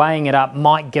jury, when weighing it up,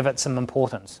 might give it some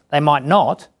importance. They might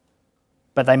not,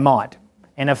 but they might.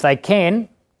 And if they can,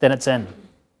 then it's in.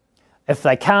 If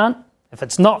they can't, if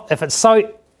it's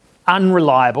so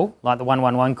unreliable, like the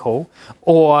 111 call,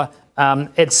 or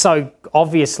it's so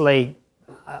obviously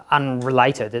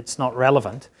unrelated, it's not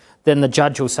relevant, then the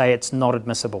judge will say it's not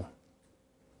admissible.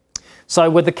 So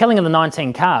with the killing of the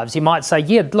 19 calves, you might say,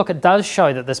 yeah, look, it does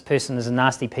show that this person is a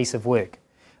nasty piece of work.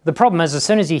 The problem is, as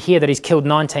soon as you hear that he's killed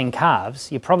 19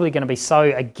 calves, you're probably going to be so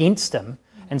against him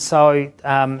and so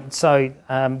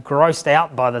grossed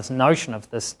out by this notion of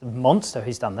this monster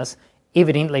who's done this.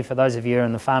 Evidently, for those of you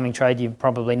in the farming trade, you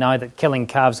probably know that killing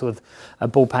calves with a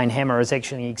bullpen hammer is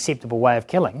actually an acceptable way of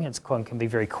killing. It can be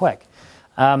very quick.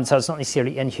 So it's not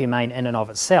necessarily inhumane in and of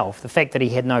itself. The fact that he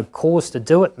had no cause to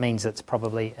do it means it's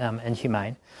probably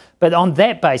inhumane. But on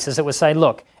that basis, it would say,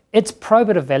 look, its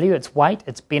probative value, its weight,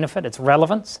 its benefit, its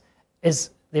relevance,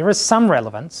 there is some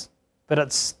relevance, but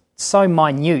it's so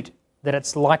minute that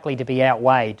it's likely to be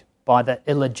outweighed by the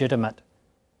illegitimate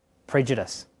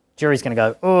prejudice. Jury's going to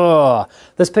go, oh,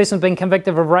 this person's been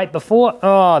convicted of rape before,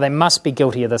 oh, they must be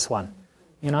guilty of this one,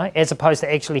 as opposed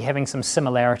to actually having some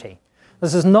similarity.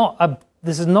 This is not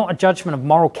a judgment of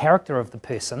moral character of the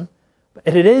person,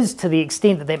 but it is to the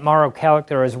extent that that moral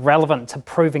character is relevant to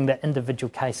proving the individual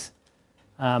case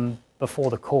before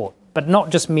the court, but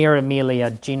not just merely a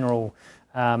general,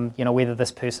 whether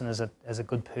this person is a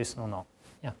good person or not.